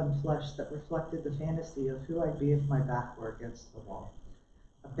pressed on flesh that reflected the fantasy of who I'd be if my back were against the wall.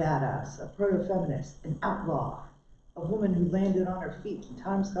 A badass, a proto-feminist, an outlaw, a woman who landed on her feet when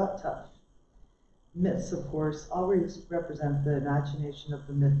times got tough. Myths, of course, always represent the imagination of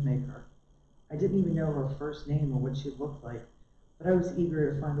the myth maker. I didn't even know her first name or what she looked like, but I was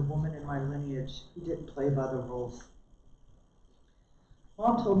eager to find a woman in my lineage who didn't play by the rules.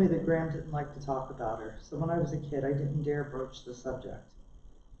 Mom told me that Graham didn't like to talk about her, so when I was a kid, I didn't dare broach the subject.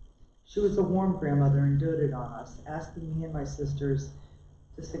 She was a warm grandmother and doted on us, asking me and my sisters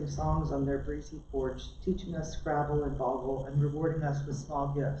to sing songs on their breezy porch, teaching us Scrabble and Boggle, and rewarding us with small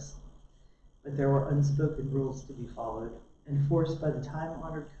gifts. But there were unspoken rules to be followed, enforced by the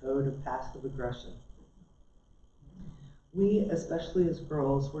time-honored code of passive aggression. We, especially as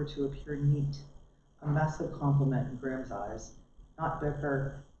girls, were to appear neat, a massive compliment in Graham's eyes, not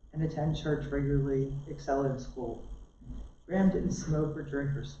bicker, and attend church regularly, excel in school. Graham didn't smoke or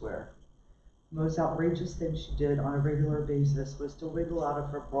drink or swear. The most outrageous thing she did on a regular basis was to wiggle out of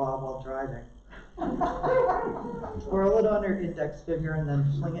her bra while driving. Twirl it on her index finger and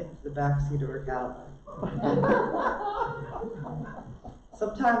then fling it into the backseat of her Cadillac.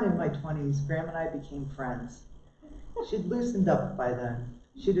 Sometime in my 20s, Graham and I became friends. She'd loosened up by then.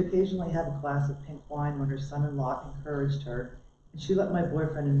 She'd occasionally have a glass of pink wine when her son-in-law encouraged her, and she let my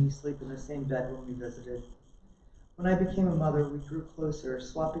boyfriend and me sleep in the same bed when we visited. When I became a mother, we grew closer,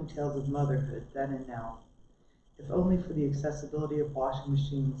 swapping tales of motherhood then and now. If only for the accessibility of washing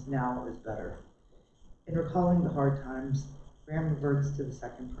machines, now is better. In recalling the hard times, Graham reverts to the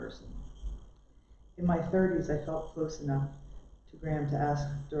second person. In my 30s, I felt close enough to Graham to ask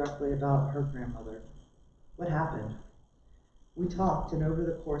directly about her grandmother. What happened? We talked, and over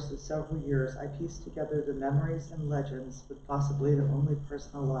the course of several years, I pieced together the memories and legends with possibly the only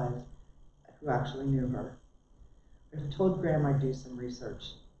person alive who actually knew her. I told Graham I'd do some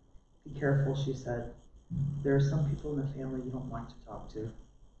research. Be careful, she said. There are some people in the family you don't want to talk to.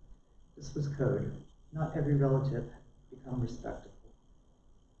 This was code. Not every relative become respectable.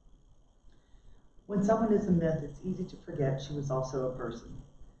 When someone is a myth, it's easy to forget she was also a person.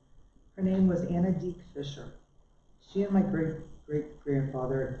 Her name was Anna Deke Fisher. She and my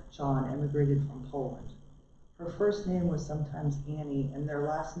great-great-grandfather, John, immigrated from Poland. Her first name was sometimes Annie, and their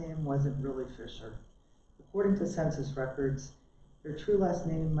last name wasn't really Fisher. According to census records, their true last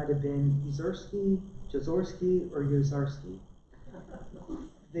name might have been Jezorski, or Jozarski.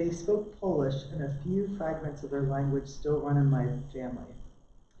 They spoke Polish, and a few fragments of their language still run in my family.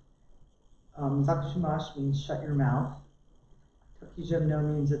 Zatrzymasz means shut your mouth. Taki zimno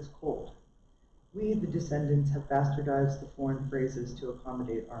means it's cold. We, the descendants, have bastardized the foreign phrases to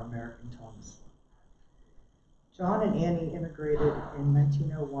accommodate our American tongues. John and Annie immigrated in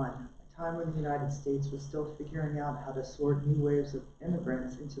 1901, a time when the United States was still figuring out how to sort new waves of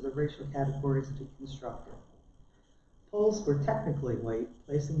immigrants into the racial categories it had constructed. Poles were technically white,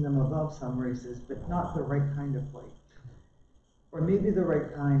 placing them above some races, but not the right kind of white. or maybe the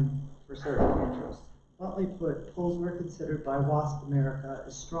right kind for certain interests. Bluntly put, Poles were considered by WASP America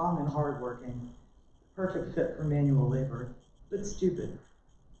as strong and hardworking, perfect fit for manual labor, but stupid.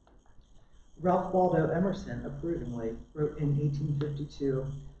 Ralph Waldo Emerson approvingly wrote in 1852,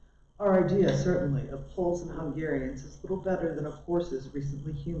 "Our idea, certainly, of Poles and Hungarians is little better than of horses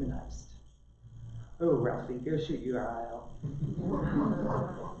recently humanized." Oh, Ralphie, go shoot your eye out.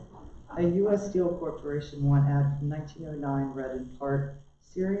 A U.S. Steel Corporation one ad from 1909 read in part,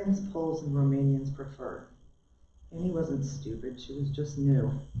 "Syrians, Poles, and Romanians preferred." Annie wasn't stupid, she was just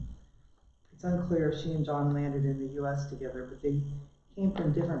new. It's unclear if she and John landed in the U.S. together, but they came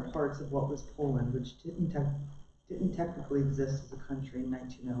from different parts of what was Poland, which didn't technically exist as a country in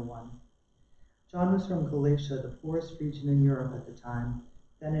 1901. John was from Galicia, the poorest region in Europe at the time,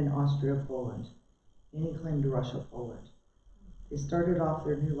 then in Austria-Poland. Annie claimed Russia-Poland. They started off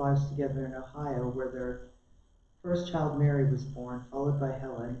their new lives together in Ohio, where their first child, Mary, was born, followed by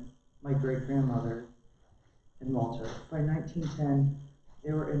Helen, my great-grandmother, and Walter. By 1910,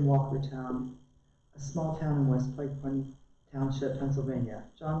 they were in Walkertown, a small town in West Pikeman Township, Pennsylvania.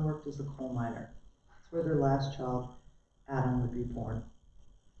 John worked as a coal miner. It's where their last child, Adam, would be born.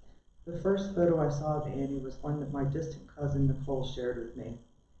 The first photo I saw of Annie was one that my distant cousin Nicole shared with me.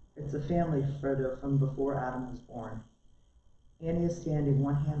 It's a family photo from before Adam was born. Annie is standing,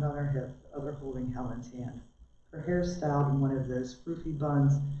 one hand on her hip, the other holding Helen's hand. Her hair is styled in one of those froofy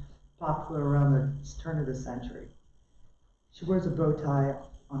buns popular around the turn of the century. She wears a bow tie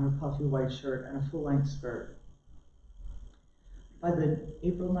on her puffy white shirt and a full-length skirt. By the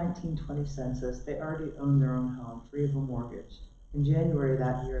April 1920 census, they already owned their own home, free of a mortgage. In January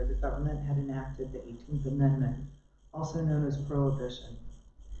that year, the government had enacted the 18th Amendment, also known as Prohibition.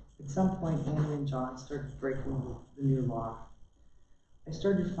 At some point, Annie and John started breaking the new law. I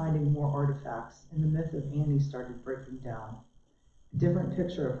started finding more artifacts, and the myth of Annie started breaking down. A different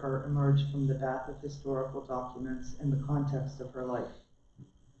picture of her emerged from the bath of historical documents and the context of her life.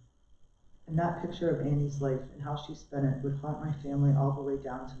 And that picture of Annie's life and how she spent it would haunt my family all the way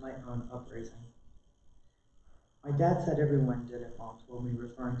down to my own upraising. My dad said everyone did it, Mom told me,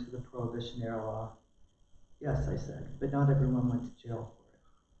 referring to the Prohibition era law. Yes, I said, but not everyone went to jail for it.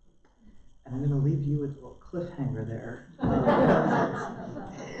 And I'm going to leave you with a little cliffhanger there.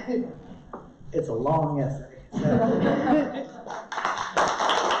 It's a long essay.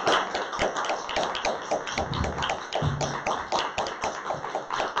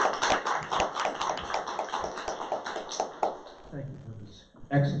 Thank you, that was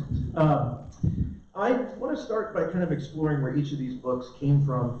excellent. I want to start by kind of exploring where each of these books came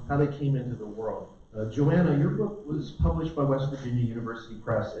from, how they came into the world. Joanna, your book was published by West Virginia University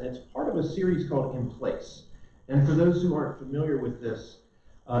Press, and it's part of a series called In Place. And for those who aren't familiar with this,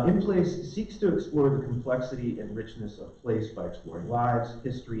 In Place seeks to explore the complexity and richness of place by exploring lives,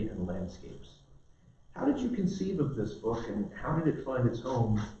 history, and landscapes. How did you conceive of this book, and how did it find its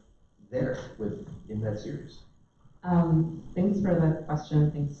home there in that series? Thanks for the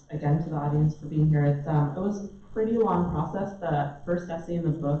question. Thanks again to the audience for being here. It was a pretty long process. The first essay in the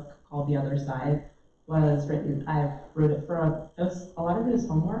book, called The Other Side, was written. I wrote it for a lot of it is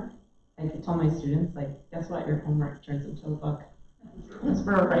homework. I tell my students, like, guess what? Your homework turns into a book. It's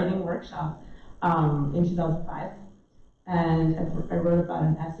for a writing workshop in 2005, and I wrote about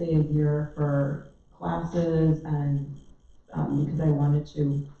an essay a year for classes and because I wanted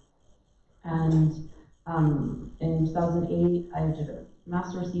to. And in 2008, I did a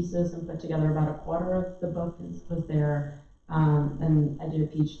master's thesis and put together about a quarter of the book was there. And I did a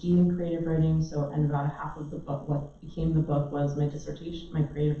PhD in creative writing, and about half of the book, what became the book, was my dissertation, my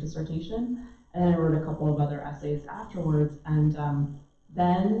creative dissertation. And then I wrote a couple of other essays afterwards. And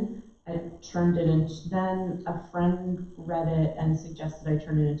then I turned it into, then a friend read it and suggested I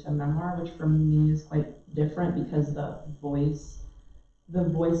turn it into a memoir, which for me is quite different because the voice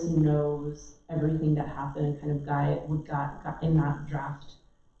knows everything that happened and kind of got in that draft,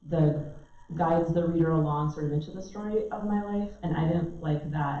 guides the reader along sort of into the story of my life, and I didn't like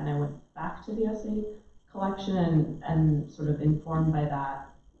that, and I went back to the essay collection and sort of informed by that,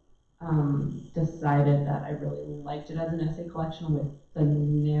 decided that I really liked it as an essay collection with the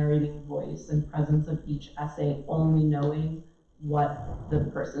narrating voice and presence of each essay, only knowing what the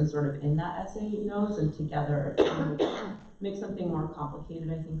person sort of in that essay knows, and together it makes something more complicated,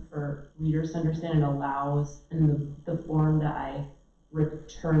 I think, for readers to understand, and allows, in the form that I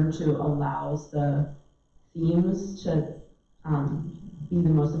return to, allows the themes to be the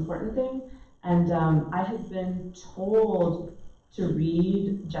most important thing. And I had been told to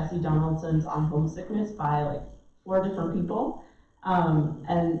read Jesse Donaldson's On Homesickness by like 4 different people,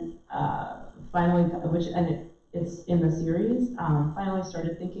 and finally, it's in the series. Finally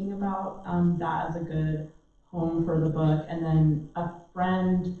started thinking about that as a good home for the book, and then a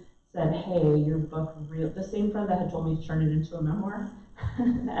friend said, hey, your book, the same friend that had told me to turn it into a memoir,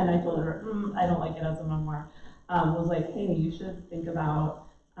 and I told her, I don't like it as a memoir, was like, hey, you should think about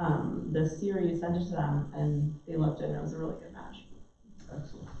this series, send it to them, and they loved it, and it was a really good match.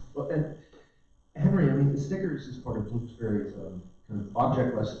 Excellent. Well, and Henry, I mean, the stickers is part of Bloomsbury's kind of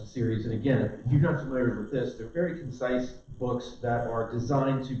object lesson series, and again, if you're not familiar with this, they're very concise books that are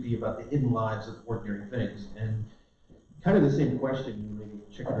designed to be about the hidden lives of ordinary things, and kind of the same question, maybe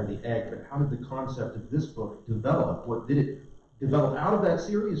chicken or the egg, but how did the concept of this book develop? What did it develop out of that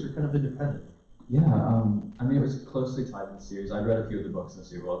series, or kind of independent? Yeah, I mean, it was closely tied to the series. I'd read a few of the books in the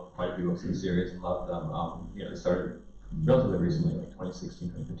series, well, quite a few books in the series, and loved them. They started relatively recently, like 2016,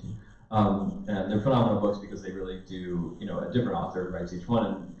 2015. And they're phenomenal books because they really do, a different author writes each one,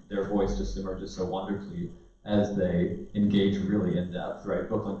 and their voice just emerges so wonderfully as they engage really in depth, right?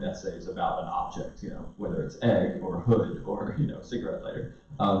 Book-length essays about an object, whether it's egg or hood or, cigarette lighter.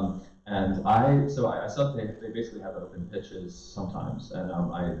 And I saw they basically have open pitches sometimes, and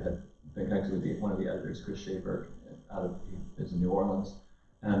I had been connected with one of the editors, Chris Shaberg, is in New Orleans,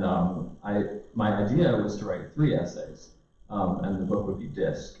 and my idea was to write 3 essays, and the book would be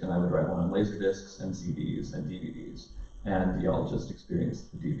disc, and I would write one on laser discs and CDs and DVDs, and y'all just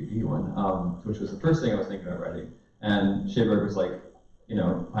experienced the DVD one, which was the first thing I was thinking about writing. And Shaberg was like,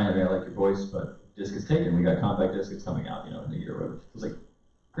 hi Henry, I like your voice, but disc is taken. We got compact disc, it's coming out, in a year. I was like,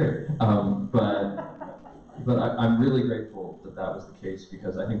 great. But I'm really grateful that was the case,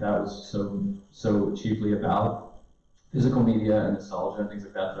 because I think that was so chiefly about physical media and nostalgia and things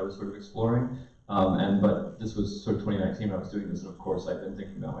like that I was sort of exploring. But this was sort of 2019 when I was doing this, and of course I've been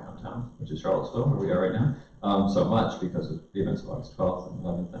thinking about my hometown, which is Charlottesville, where we are right now, so much because of the events of August 12th and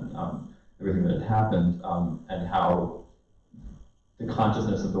 11th and everything that had happened, and how the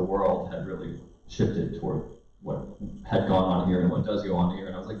consciousness of the world had really shifted toward what had gone on here and what does go on here.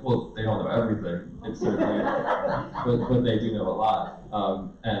 And I was like, well, they don't know everything. It's certainly, but they do know a lot.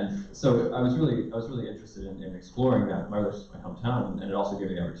 And so I was really interested in exploring that. My hometown, and it also gave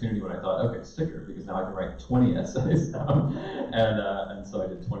me the opportunity when I thought, okay, sticker, because now I can write 20 essays. And so I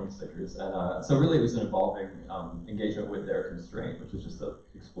did 20 stickers. And so really it was an evolving engagement with their constraint, which was just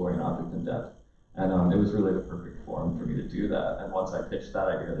exploring an object in depth. And it was really the perfect forum for me to do that. And once I pitched that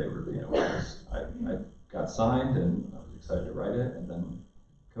idea, they were, I got signed, and I was excited to write it, and then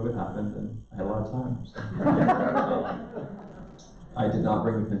COVID happened, and I had a lot of time. So. I did not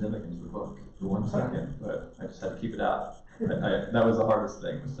bring the pandemic into the book for 1 second, but I just had to keep it out. That was the hardest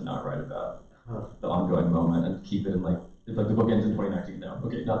thing, was to not write about the ongoing moment and keep it in if the book ends in 2019 now.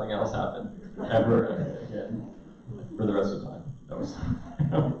 Okay, nothing else happened ever again for the rest of the time. That was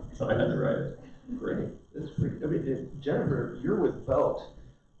so I had to write it. Great, that's great. I mean, Jennifer, you're with Belt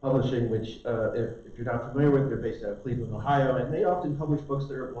Publishing, which, if you're not familiar with, they're based out of Cleveland, Ohio, and they often publish books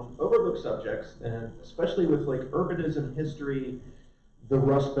that are on overlooked subjects, and especially with urbanism, history, the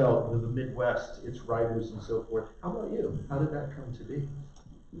Rust Belt, the Midwest, its writers and so forth. How about you? How did that come to be?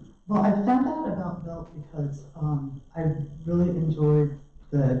 Well, I found out about Belt because I really enjoyed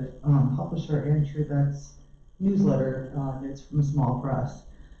the publisher Ann Trubeck's newsletter, Notes from a Small Press.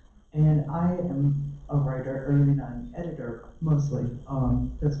 And I am a writer, or an editor mostly.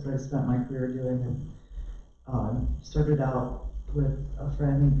 That's what I spent my career doing. And started out with a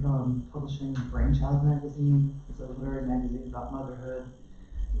friend publishing Brainchild magazine. It's a literary magazine about motherhood.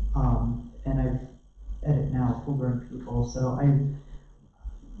 And I edit now full-grown people. So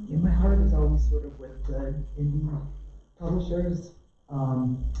my heart is always sort of with the indie publishers.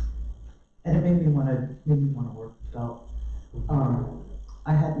 And it made me want to work with Belt.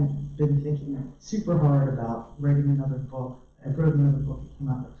 I hadn't been thinking super hard about writing another book. I wrote another book that came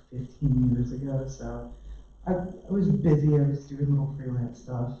out 15 years ago, so I was busy. I was doing little freelance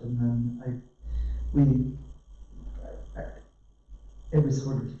stuff, and then it was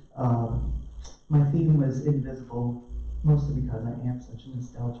sort of, my theme was invisible, mostly because I am such a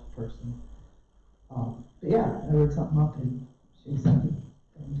nostalgic person. But yeah, I wrote something up and she accepted.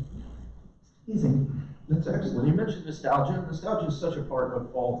 Easy. That's excellent. You mentioned nostalgia. Nostalgia is such a part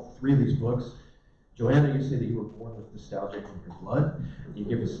of all 3 of these books. Joanna, you say that you were born with nostalgia in your blood. You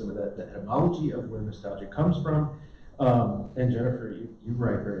give us some of the etymology of where nostalgia comes from. And Jennifer, you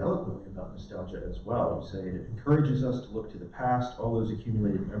write very eloquently about nostalgia as well. You say it encourages us to look to the past, all those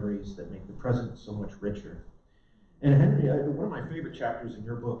accumulated memories that make the present so much richer. And Henry, one of my favorite chapters in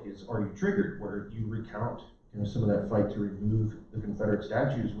your book is Are You Triggered?, where you recount some of that fight to remove the Confederate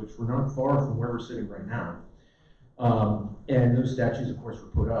statues, which were not far from where we're sitting right now. And those statues, of course,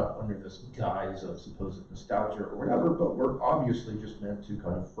 were put up under this guise of supposed nostalgia or whatever, but were obviously just meant to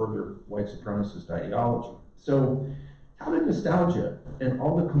kind of further white supremacist ideology. So how did nostalgia and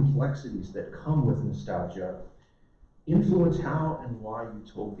all the complexities that come with nostalgia influence how and why you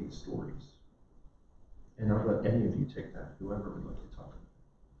told these stories? And I'll let any of you take that, whoever would like to talk.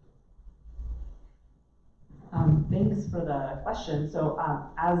 Thanks for the question. So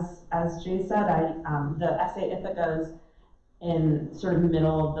as Jay said, the essay Ithaca's in sort of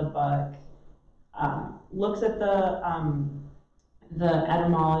middle of the book looks at the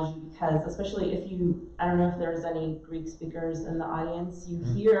etymology, because especially if you, I don't know if there's any Greek speakers in the audience, you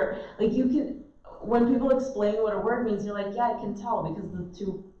hear, like you can, when people explain what a word means, you're like, yeah, I can tell, because the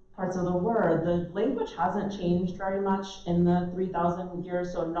two parts of the word, the language hasn't changed very much in the 3,000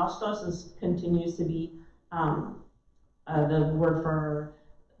 years, so nostos continues to be the word for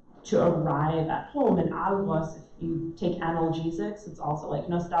to arrive at home, and algos, if you take analgesics, it's also like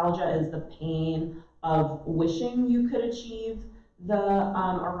nostalgia is the pain of wishing you could achieve the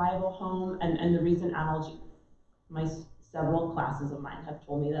arrival home, and the reason several classes of mine have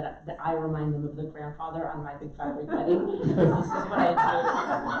told me that I remind them of the grandfather on My Big Fat Greek Wedding. This is what I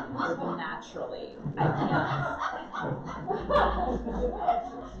do naturally. I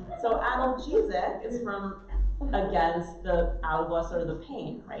can't. So analgesic is from against the algos, or the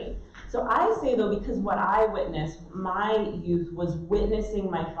pain, right? So I say though, because what I witnessed, my youth was witnessing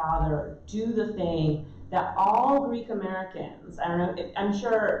my father do the thing that all Greek Americans, I don't know, I'm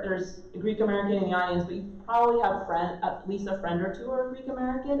sure there's a Greek American in the audience, but you probably have at least a friend or two who are Greek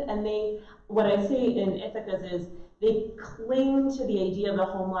American, and what I say in Ithaca's is, they cling to the idea of the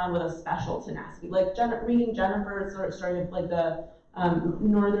homeland with a special tenacity. Like reading Jennifer's story of like the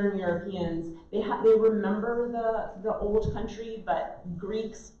Northern Europeans, they remember the old country, but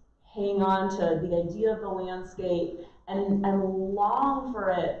Greeks hang on to the idea of the landscape and long for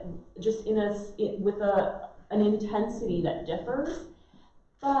it, just with an intensity that differs,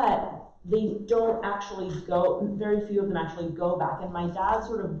 but they don't actually go, very few of them actually go back. And my dad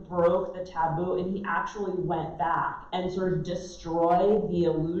sort of broke the taboo, and he actually went back and sort of destroyed the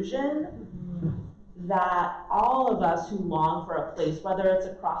illusion that all of us who long for a place, whether it's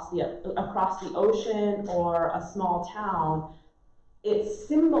across the ocean or a small town, it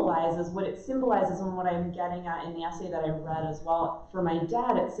symbolizes, and what I'm getting at in the essay that I read as well, for my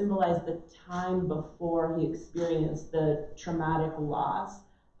dad, it symbolized the time before he experienced the traumatic loss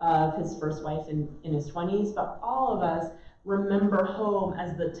of his first wife in his 20s, but all of us remember home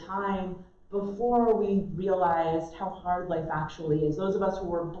as the time before we realized how hard life actually is. Those of us who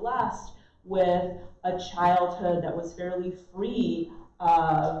were blessed with a childhood that was fairly free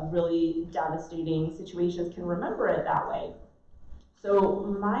of really devastating situations can remember it that way.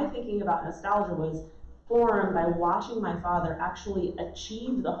 So my thinking about nostalgia was formed by watching my father actually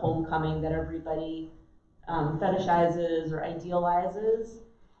achieve the homecoming that everybody fetishizes or idealizes.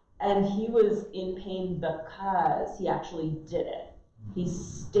 And he was in pain because he actually did it.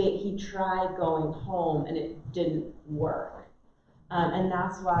 He tried going home and it didn't work. And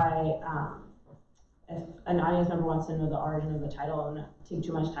that's why, if an audience member wants to know the origin of the title, I'm not taking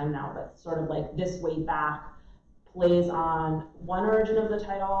too much time now, but sort of like This Way Back plays on one origin of the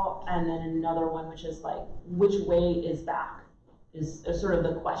title, and then another one, which is like, which way is back? Is sort of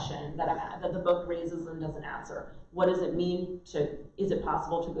the question that the book raises and doesn't answer. What does it mean is it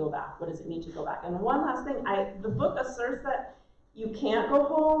possible to go back? What does it mean to go back? And one last thing, the book asserts that you can't go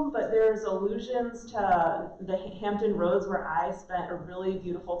home, but there's allusions to the Hampton Roads, where I spent a really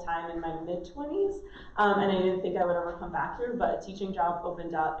beautiful time in my mid-20s, and I didn't think I would ever come back here, but a teaching job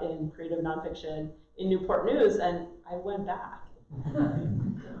opened up in creative nonfiction in Newport News, and I went back.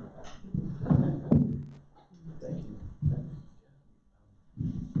 Thank you.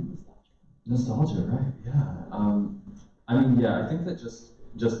 Nostalgia, right? Yeah. I mean, yeah, I think that just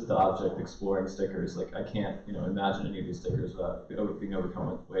the object exploring stickers, like I can't, imagine any of these stickers without being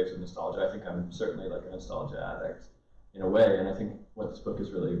overcome with waves of nostalgia. I think I'm certainly like a nostalgia addict in a way, and I think what this book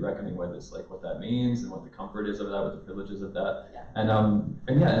is really reckoning with is like what that means and what the comfort is of that, what the privileges of that, Yeah. and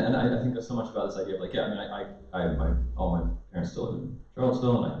I think there's so much about this idea of like, yeah, I mean, all my parents still live in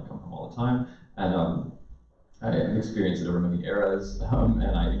Charlottesville, and I come home all the time, and I experienced it over many eras, and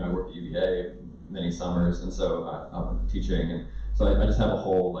I work at UVA many summers, and so I'm teaching, and so I just have a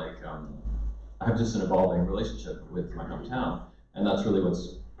whole I have just an evolving relationship with my hometown, and that's really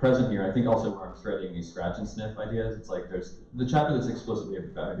what's present here. I think also where I'm threading these scratch and sniff ideas, it's like there's the chapter that's explicitly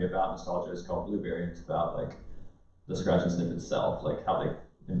about nostalgia is called Blueberry, and it's about like the scratch and sniff itself, like how they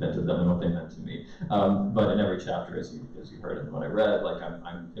invented them and what they meant to me. But in every chapter, as you heard and what I read, like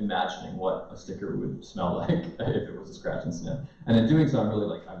I'm imagining what a sticker would smell like if it was a scratch and sniff. And in doing so, I'm really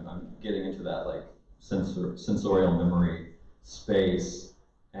like I'm getting into that like sensorial memory space,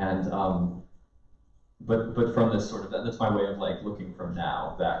 and but from this sort of that's my way of like looking from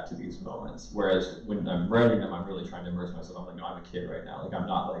now back to these moments. Whereas when I'm writing them, I'm really trying to immerse myself. I'm like, no, I'm a kid right now. Like I'm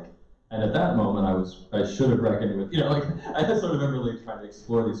not like. And at that moment, I should have reckoned with, like I had sort of been really trying to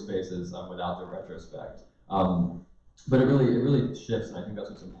explore these spaces without the retrospect. But it really shifts, and I think that's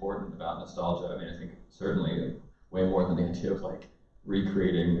what's important about nostalgia. I mean, I think certainly way more than the idea of like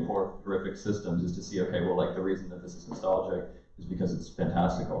recreating horrific systems is to see, okay, well, like the reason that this is nostalgic is because it's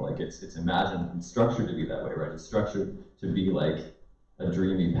fantastical. Like it's imagined and structured to be that way, right? It's structured to be like a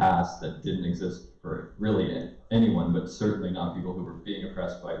dreamy past that didn't exist for really anyone, but certainly not people who were being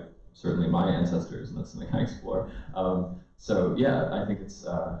oppressed by certainly my ancestors, and that's something I explore. So yeah, I think it's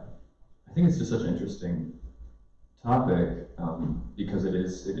just such an interesting topic because it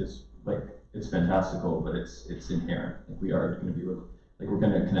is like it's fantastical, but it's inherent. Like we are going to be like we're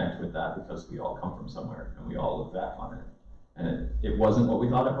going to connect with that because we all come from somewhere and we all look back on it, and it wasn't what we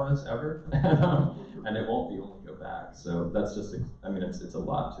thought it was ever, and it won't be when we go back. So that's just it's a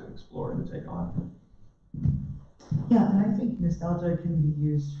lot to explore and to take on. Yeah, and I think nostalgia can be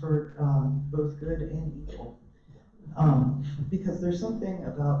used for both good and evil. Because there's something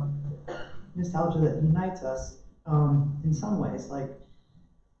about nostalgia that unites us in some ways. Like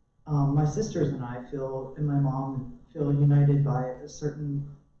my sisters and I and my mom feel united by a certain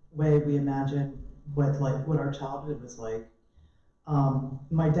way we imagine what our childhood was like.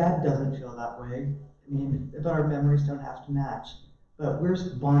 My dad doesn't feel that way. I mean, but our memories don't have to match. But we're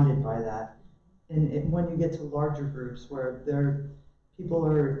bonded by that. And when you get to larger groups where people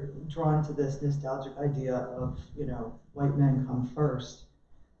are drawn to this nostalgic idea of, white men come first,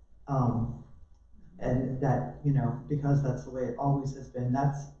 and that, because that's the way it always has been,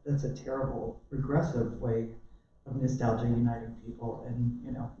 that's a terrible, regressive way of nostalgia uniting people, and,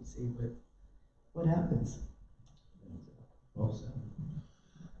 you see what happens. Well said.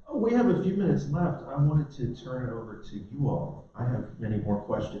 Oh, we have a few minutes left. I wanted to turn it over to you all. I have many more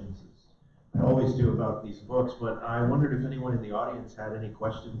questions. I always do about these books, but I wondered if anyone in the audience had any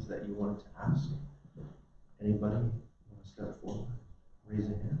questions that you wanted to ask. Anybody want to step forward? Raise a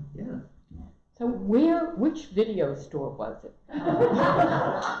hand. Yeah. So which video store was it?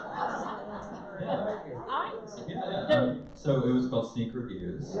 So it was called Sneak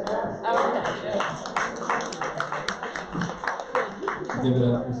Reviews. Give it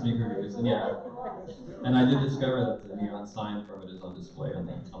up for Sneak Reviews, and I did discover that the neon sign from it is on display on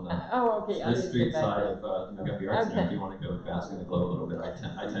the street side of the McGuffey Arts Center. If you want to go bask in the glow a little bit, I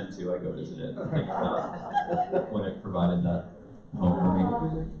tend to. I go visit it and think about when it provided that home for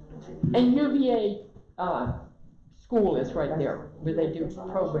me. And UVA school is right there where they do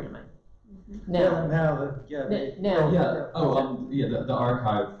programming. Now. The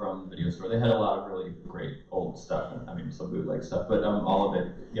archive from the video store. They had a lot of really great old stuff, and some bootleg stuff, but all of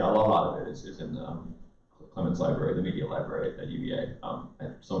it, a lot of it is in the Clements Library, the media library at UVA.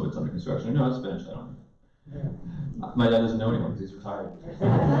 And some of it's under construction. No, it's finished. I don't. Yeah. My dad doesn't know anyone because he's retired.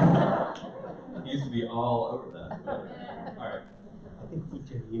 He used to be all over that. But, all right. I think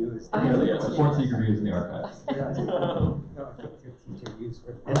teacher used. Support Sneak Reviews in the archives. No, I think teacher used.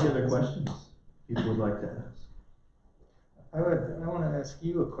 Any other questions people would like to ask? I want to ask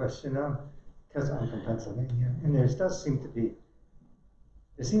you a question, because I'm from Pennsylvania, and there seems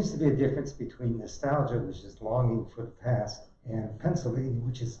to be a difference between nostalgia, which is longing for the past, and Pennsylvania,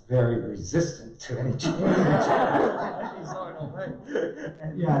 which is very resistant to any change.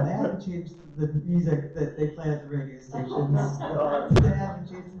 Yeah, they haven't changed the music that they play at the radio stations. They haven't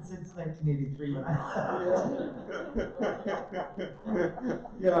changed it since 1983 when I left.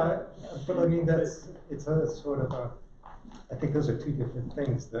 Yeah, but I mean, it's a sort of I think those are two different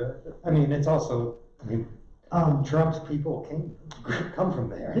things. It's also, Trump's people come from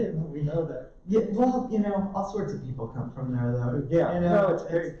there. We know that. Yeah, well, all sorts of people come from there, though. Yeah,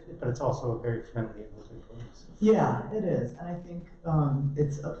 but it's also a very friendly and open place. Yeah, it is, and I think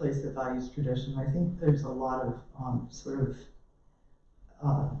it's a place that values tradition. I think there's a lot of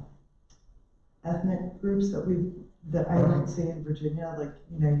ethnic groups that I don't see in Virginia. Like,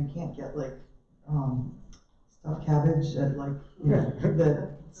 you can't get stuffed cabbage at the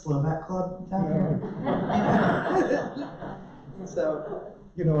Slovak club down here. So,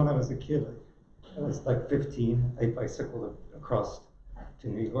 when I was a kid, I was like 15. I bicycled across to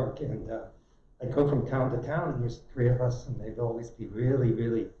New York, and I'd go from town to town, and there's three of us, and they'd always be really,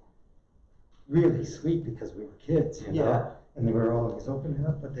 really, really sweet because we were kids, Yeah. and they were always opening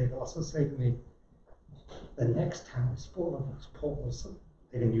up, but they'd also say to me, the next town is full of those Poles.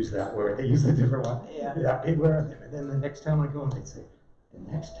 They didn't use that word, they used a different one. Yeah. That big word, and then the next town I go and they'd say,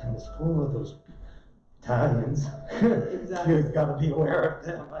 the next town is full of those Italians. Exactly. You've got to be aware of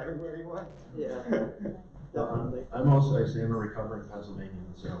them everywhere you went. Yeah, definitely. I'm also, I say, I'm a recovering Pennsylvanian,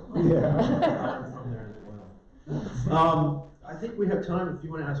 so Yeah. I'm from there as well. I think we have time if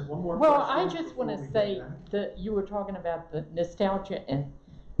you want to ask one more question. Well, I just want before to we say get back. that you were talking about the nostalgia in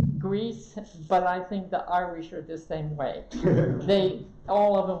Greece, but I think the Irish are the same way.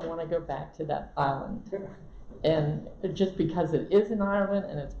 All of them want to go back to that island. And just because it is an island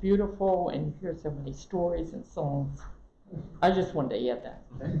and it's beautiful and you hear so many stories and songs, I just wanted to add that.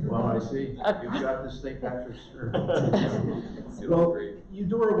 Okay, well, I see. You've got the St. Patrick's shirt. Well, Well,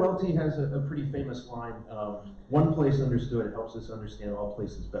 Eudora Welty has a pretty famous line, one place understood helps us understand all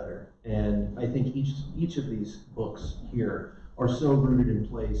places better. And I think each of these books here are so rooted in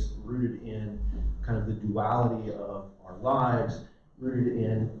place, rooted in kind of the duality of our lives, rooted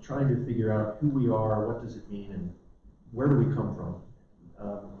in trying to figure out who we are, what does it mean, and where do we come from.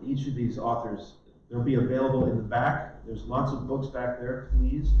 Each of these authors, they'll be available in the back. There's lots of books back there.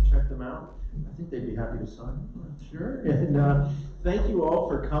 Please check them out. I think they'd be happy to sign them, I'm sure. And thank you all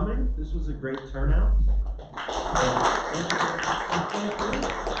for coming. This was a great turnout.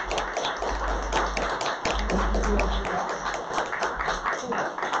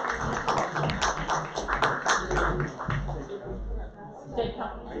 Stay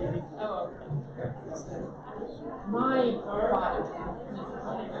coming. Oh, okay. My